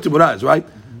 Now we know what timura is, right?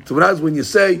 Timura is when you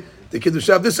say the kiddush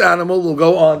of this animal will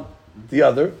go on the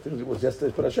other. It was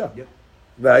yesterday's parasha. Yep.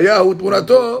 V'ayahu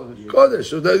tmurato kodesh.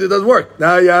 So it doesn't work.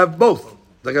 Now you have both.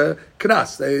 It's like a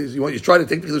knas. You try to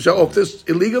take the kiddush off this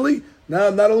illegally. Now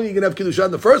not only are you going to have kiddush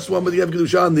on the first one, but you have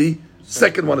kiddush on the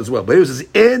second one as well. But here it says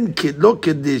en lo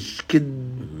kiddush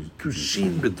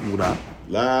kiddushin b'tmura.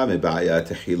 La mebaya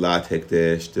techilat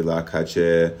hekdesh tila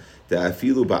kache.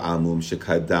 אפילו בעלמום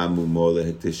שקדם מומו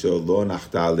להקדשו לא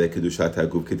נחתה לקדושת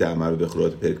הגוף כדאמר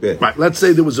בכורות פרק ב'. Right, let's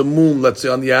say there was a mum, let's say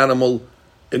on the animal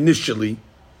initially,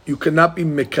 you cannot be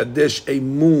mekadesh a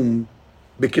mum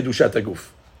b'kedushat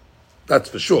הגוף. That's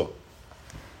for sure.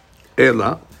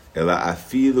 אלא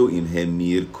אפילו אם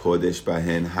המיר קודש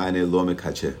בהן, הנה לא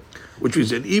מקדשה. Which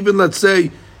means that even, let's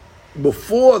say,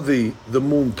 before the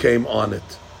mum came on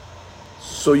it,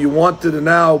 so you wanted to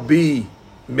now be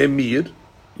memir,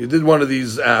 you did one of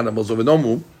these animals over no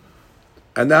mum,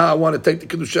 and now I want to take the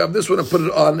kedusha of this one and put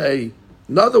it on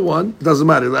another one. Doesn't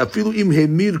matter. Afilu im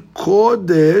hemir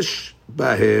kodesh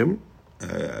bahem.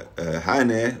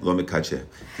 הנה לא מקדשה.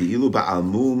 כאילו בעל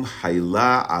מום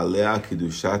חיילה עליה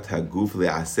קדושת הגוף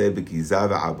לעשה בגזרה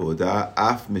ועבודה,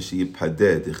 אף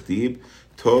משיפדה דכתיב,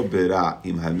 טוב ברע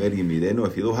אם המר ימירנו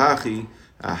אפילו הכי,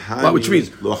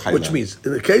 which means,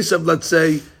 in the case of, let's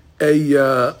say,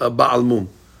 a Baal Mum,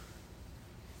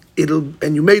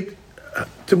 and you made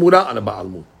timura on a Baal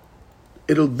Mum.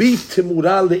 It'll be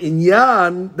timura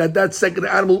le'inyan that second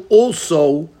animal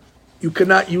also, you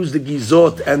cannot use the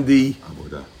gizot and the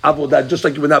avodah, just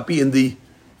like you would not be in the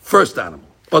first animal.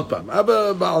 I have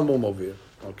a Baal Mum over here.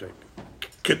 Okay.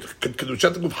 Could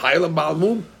Kedushat Aguf Hayel and Baal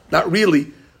Mum? Not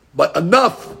really, but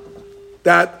enough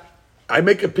that I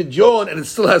make a pidyon and it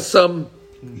still has some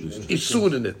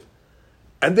isur in it.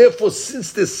 And therefore,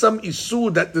 since there's some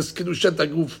isur that this Kiddushat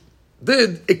Aguf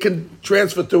did, it can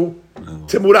transfer to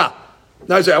Timurah.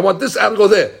 Now I say, I want this animal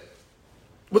to go there.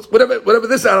 Whatever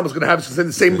this animal is going to have, it's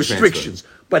the same restrictions.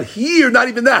 But here, not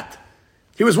even that.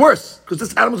 He was worse, because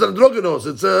this animal's androgynos,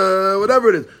 it's whatever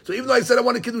it is. So even though I said I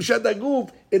want a Kiddushat Aguf,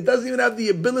 it doesn't even have the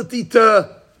ability to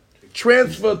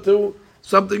transfer to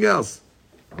something else.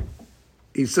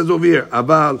 He says over here,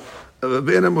 Aval,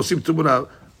 ve'ena mosim tumura,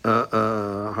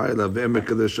 hayla ve'em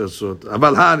mekadesh asot.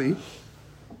 Aval hani,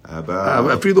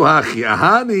 afilu hachi,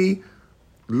 ahani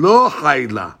lo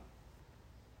hayla.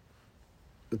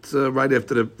 It's right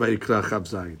after the Vayikra Chav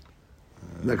Zayin.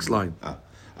 Next line.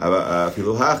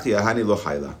 אפילו הכי, ההני לא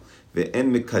חיילה.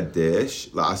 ואין מקדש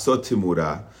לעשות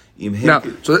תמורה. Now,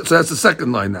 so that's the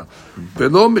second line now.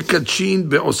 ולא מקדשין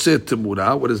בעושה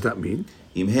תמורה. What does that mean?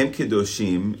 אם הם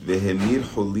קדושים והמיר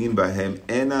חולין בהם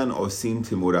אינן עושים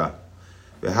תמורה.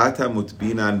 והתה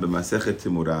מוטבינן במסכת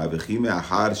תמורה, וכי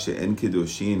מאחר שאין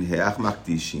קדושין, היאך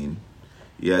מקדישין,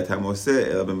 יאתם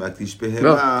עושה אלא במקדיש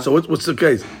בהמה. So what's the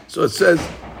case? So it says,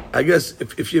 I guess,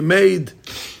 if you made,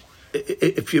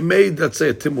 let's say,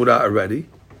 a timura already,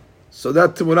 so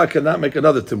that timura cannot make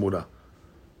another timura.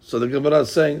 So the Gemara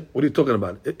is saying, what are you talking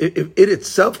about? If it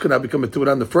itself cannot become a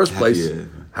timura in the first place,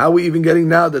 how are we even getting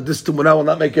now that this timura will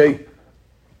not make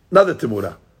another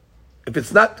timura? If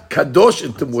it's not kadosh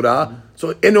in timura,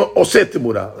 so eno oseh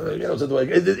timura.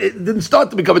 It didn't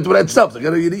start to become a timura itself. So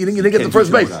you didn't get the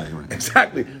first base.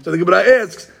 Exactly. So the Gemara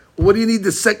asks, what do you need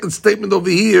the second statement over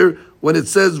here when it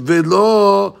says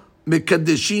velo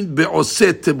mekadeshin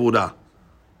be'oseh timura?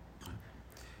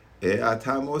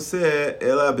 אתם עושה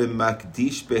אלא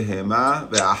במקדיש בהמה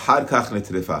ואחר כך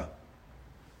נטרפה.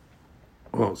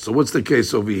 Oh, so what's the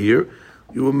case over here?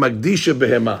 You were magdisha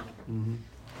behema.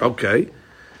 Okay.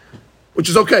 Which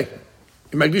is okay.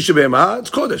 In magdisha behema, it's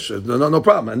kodesh. No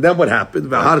problem. And then what happened?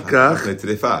 V'ahar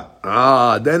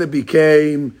kach. Then it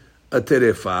became a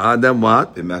terefa. And then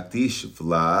what? במקדיש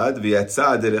ולד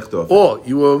ויצא דרך דופן. Oh,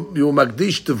 you were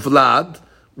magdish to Vlad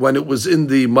when it was in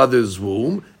the mother's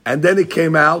womb, and then it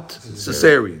came out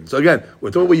cesarean. So again,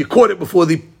 we're talking where you caught it before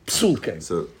the psul came.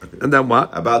 So, okay. And then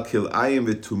what? אבל כלאיים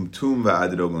וטומטום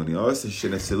ואדרוגוניוס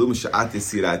שנפסלו משעת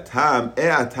יסירתם,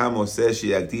 אתם עושה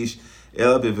שיקדיש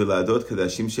אלא בוולדות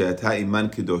קדשים שהייתה אימן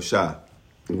קדושה.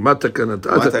 You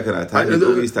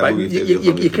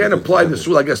can't apply this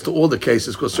rule, I guess, to all the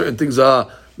cases, because certain things are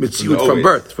mitzvot from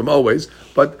birth, from always,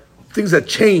 but things that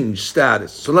change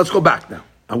status. So let's go back now.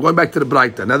 I'm going back to the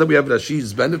Braita. Now that we have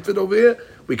Rashi's benefit over here,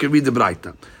 we can read the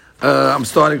Braita. I'm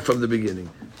starting from the beginning.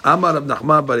 Amar Rav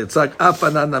Nachman bar Yitzchak,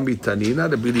 Afanana mitanina,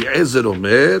 Rabbi Eliezer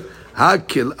Omer,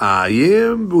 Hakil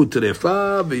Ayim,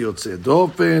 V'utrefa, V'yotze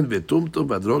Dofen, V'tumtum,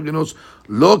 V'adrogenos,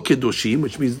 Lo Kedushim,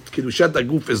 which means Kedushat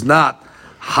Aguf is not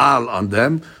hal on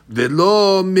them.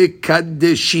 V'lo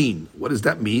Mikadeshin. What does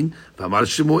that mean? V'amar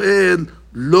Shemuel,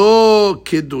 Lo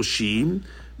Kedushim,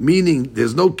 meaning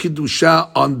there's no Kiddusha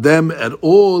on them at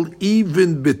all,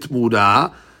 even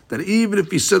Bitmura, that even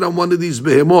if you sit on one of these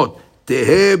behemot,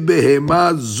 Tehe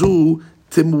behema zu,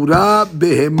 Timura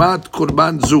behemat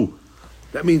korban zu.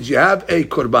 That means you have a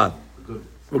korban,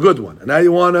 a good one. And now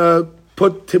you want to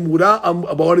put Timura on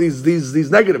one of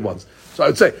these negative ones. So I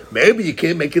would say, maybe you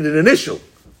can't make it an initial,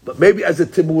 but maybe as a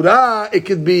Timura, it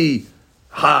could be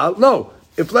hal. No,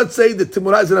 if let's say the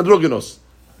Timura is an androgynos,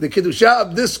 the Kiddusha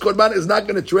of this korban is not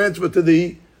going to transfer to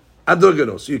the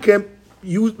androgynos. You can't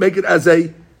make it as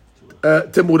a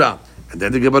Timura. And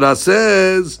then the Gemara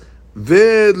says,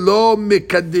 Ve'lo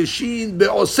mikadeshin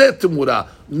be'oseh Timura.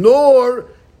 Nor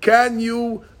can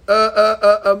you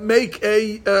make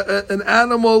an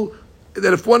animal,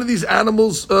 that if one of these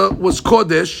animals was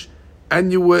kodesh,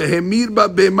 and you were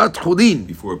hemirba be'mat chulin.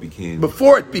 Before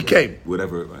it became.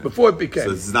 Whatever. Right. Before it became.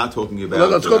 So it's not talking about. Well,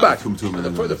 let's go back.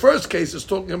 The first case is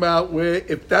talking about where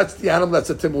if that's the animal that's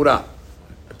a timura.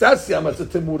 If that's the animal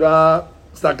that's a timura,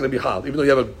 it's not going to be hal. Even though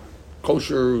you have a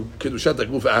kosher kiddushat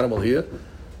aguf animal here,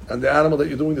 and the animal that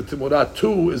you're doing the timura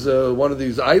to is one of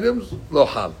these items, lo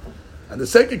hal. And the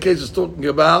second case is talking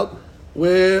about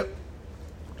where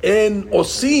in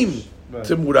osim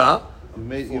timura.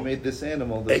 You made this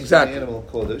animal, animal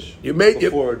kodesh. You made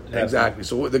before it exactly.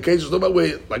 So the case is talking about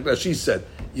where, like Rashi said,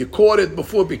 you caught it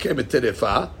before it became a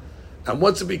terefa, and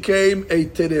once it became a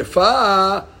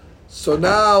terefa, so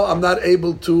now I'm not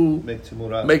able to make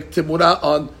timura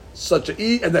on such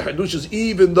a and the hadush is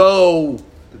even though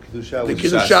the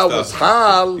kedusha was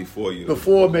hal before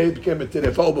it became a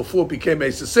terefa, or before it became a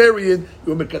cesarean,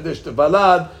 you were mekadesh to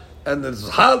valad, and there's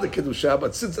hal the kedusha,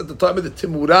 but since at the time of the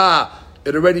timura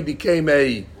it already became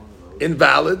a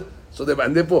invalid, So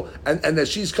therefore, that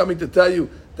she's coming to tell you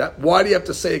that why do you have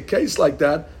to say a case like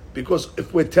that? Because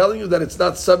if we're telling you that it's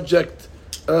not subject,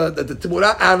 that the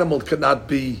timurah animal cannot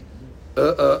be,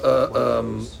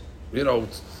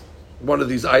 one of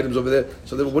these items over there.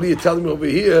 So then what are you telling me over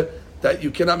here? That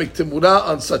you cannot make timurah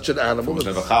on such an animal. If it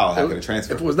was never chal, how could it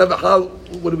transfer? If it was never chal,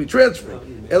 would it be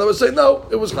transferring? And I would say, no,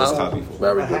 it was chal.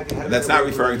 Very good. And that's not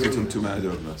referring to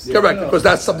Tumah. Correct, because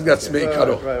that's something that's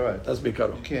meikaro. Right. That's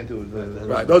meikaro. You can't do it.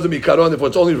 Right, those are meikaro, and therefore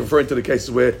it's only referring to the cases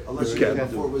where Unless you you did can.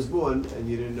 before it was born and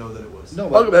you didn't know that it was.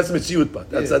 No, Okay, that's mitziyut, but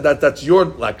that's your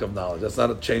lack of knowledge. That's not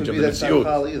a change of could the be that's not mitziyut.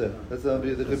 chal either. That's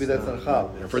not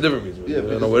chal. For a different reason. Yeah, You don't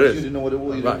because know what it you is. didn't know what it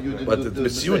was. Right, You didn't but do the the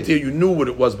mitziyut mistake. here, you knew what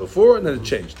it was before, and then it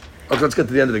changed. Okay, let's get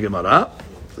to the end of the Gemara.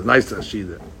 It's a nice Rashi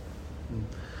there.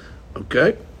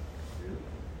 Okay.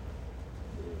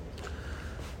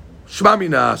 Shema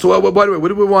mina. So, by the way, what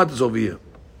do we want this over here?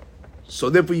 So,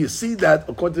 therefore, you see that,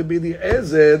 according to Bili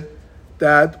Ezer,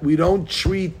 that we don't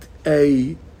treat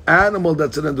a animal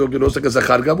that's an androgynos like a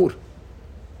zachar gamur.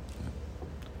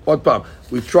 What problem?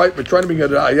 We're trying to make a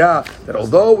raya that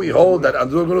although we hold that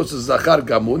androgynos is zachar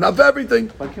gamur, not for everything.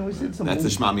 Why can't we say it's a That's mum? the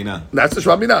Shema Mina. That's the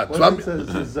Shema mina. Why does it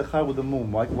say zachar with the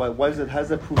mum? Why is it? How does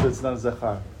that prove that it's not a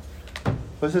zachar?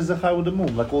 Why is it zachar with the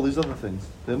mum? Like all these other things,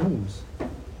 they're mums.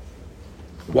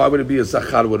 Why would it be a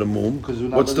zachar with a mum? Because we're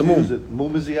not What's the allowed to use mum? it.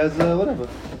 Mum is he has whatever.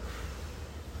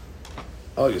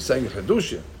 Oh, you're saying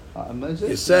chedusha.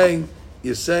 You're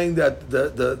You're saying that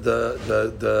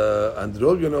the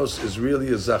androgynos is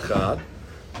really a zachar,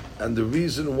 and the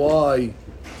reason why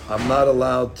I'm not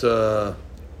allowed to.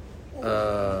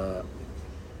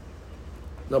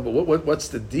 No, but what's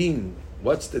the deen?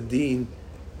 What's the deen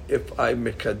if I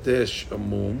mekadesh a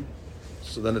mum?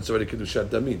 So then it's already kedushat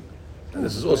damin, and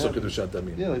this is also kedushat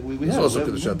damin. Yeah, like we It's have. also we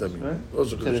have kedushat mums, damin. right?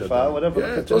 Also kedushat Terefa, damin. whatever.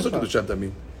 Yeah, it's also Terefa. kedushat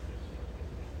damin.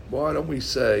 Why don't we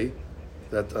say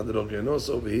that androgynos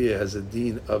over here has a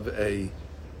deen of a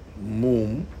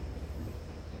mum,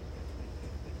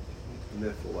 And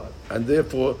therefore what? and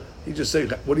therefore he just saying,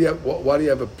 what do you have? Why do you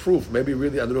have a proof? Maybe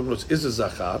really androgynos is a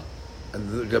zachar, and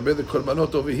the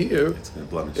korbanot over here, It's going to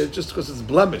blemish. it's just because it's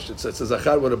blemished. It's a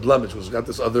zachar with a blemish. Because it's got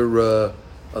this other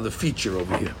feature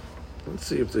over here. Let's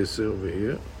see if they say over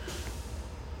here.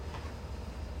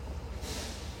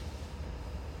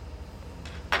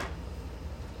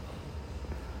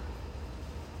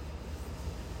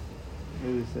 What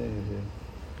are we saying here?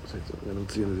 I don't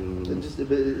see anything.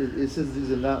 It says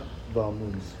these are not Baal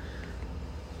mums.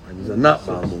 These are not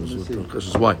malmus. This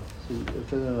is why. No.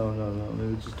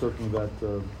 Maybe we're just talking about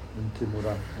in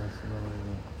Timurah.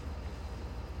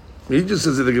 He just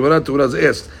says that the Gemara Torah is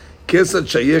asked, "Kesad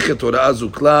shayechet Torah zu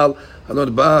klal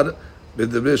hanon bar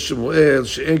bedevre Shmuel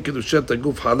she'en kedushat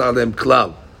haguf hala aleim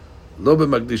klal לא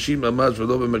במקדישים ממש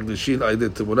ולא במקדישים על ידי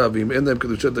תמונה, ואם אין להם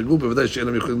קדושת הגוף, בוודאי שאין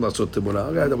להם יכולים לעשות תמונה.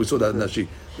 We saw that in Rashi.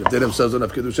 If they themselves don't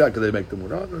have kedusha, can they make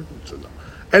תמונה?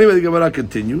 Anyway, the Gemara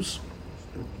continues.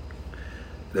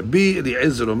 רבי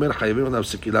אליעזר אומר, חייבים עליו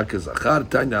סקילה כזכר.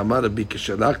 תניא אמר רבי,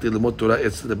 כשהלכתי ללמוד תורה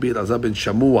אצל רבי אלעזר בן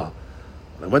שמוע.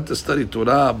 I went to study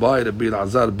Torah by רבי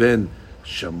אלעזר בן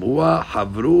שמוע,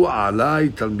 חברו עליי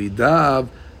תלמידיו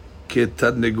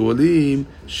כתרנגולים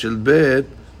של בית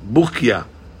בוקיה.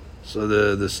 So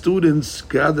the students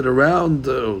gathered around,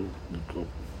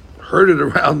 herded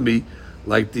around me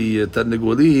like the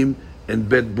Tarnegolim in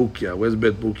Bet Bukya. Where's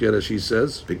Bet Bukya, as she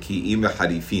says? Right,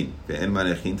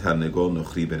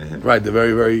 they're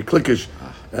very, very cliquish.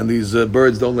 And these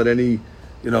birds don't let any,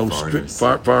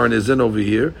 foreigners in over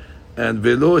here. And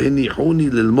Velo hinihuni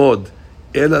lilmod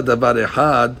ela davar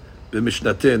ehad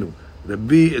b'mishnatenu.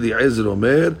 Rabbi Eliezer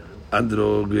Omer,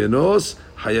 androgenos,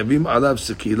 hayavim alav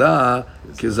sekila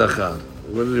kezachar.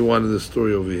 What does he want in the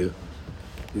story over here?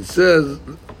 He says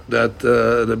that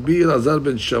Rabbi Elazar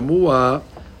ben Shamua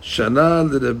shana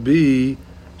l'Rabbi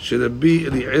sheRabbi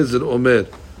Eliezer Omer.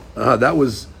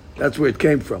 That's where it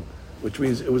came from, which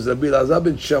means it was Rabbi Elazar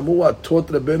ben Shamua taught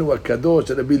Rabbeinu HaKadosh,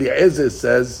 and Rabbi Eliezer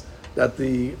says that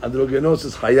the androgenos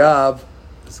is hayav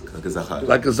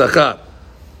like a zachar.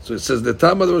 So it says the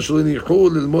Tamad Shelo hinichu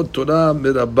lilmod Torah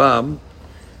mirabam,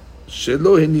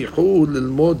 Shelo hinichu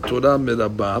lilmod Torah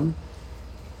mirabam.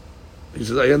 He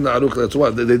says ayan na'aruk. That's why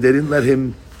they didn't let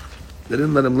him. They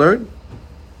didn't let him learn.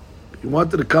 He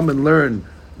wanted to come and learn.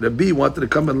 Rabbi wanted to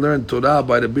come and learn Torah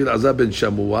by Rabbi Elazar ben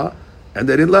Shamua, and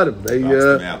they didn't let him.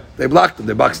 They blocked him.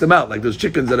 They boxed him out like those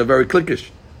chickens that are very cliquish.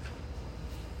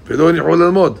 Shelo hinichu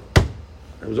lilmod.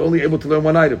 He was only able to learn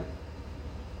one item.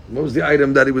 What was the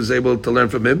item that he was able to learn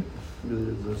from him?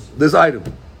 This item.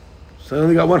 So he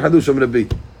only got one hadush from Rabbi.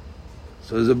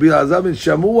 So Rabbi Elazar ben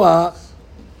Shamua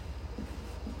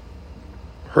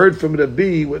heard from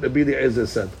Rabbi what Rabbi Eliezer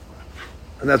said.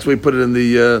 And that's why we put it in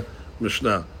the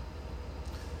Mishnah.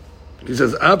 He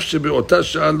says, Av shebe'ota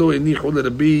sha'alo inichu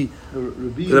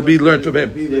Rabbi learned from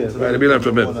him. Right, Rabbi learned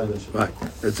from him. Right.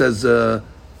 It says,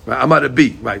 Amar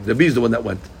Rabbi. Right, Rabbi is the one that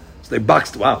went. So they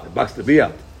boxed Rabbi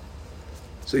out.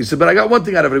 So he said, but I got one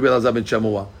thing out of Rabbi Elazar ben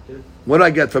Shammua. What do I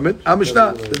get from it?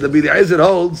 Mishnah. The Eliezer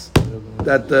holds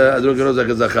that Adron Genoz like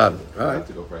a Zachar. All right.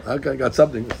 Okay, got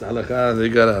something. It's halakha, they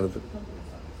got out of it.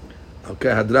 Okay,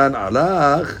 Hadran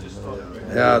Alach.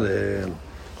 Yeah,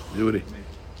 Judy.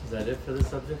 Is that it for the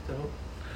subject, I hope?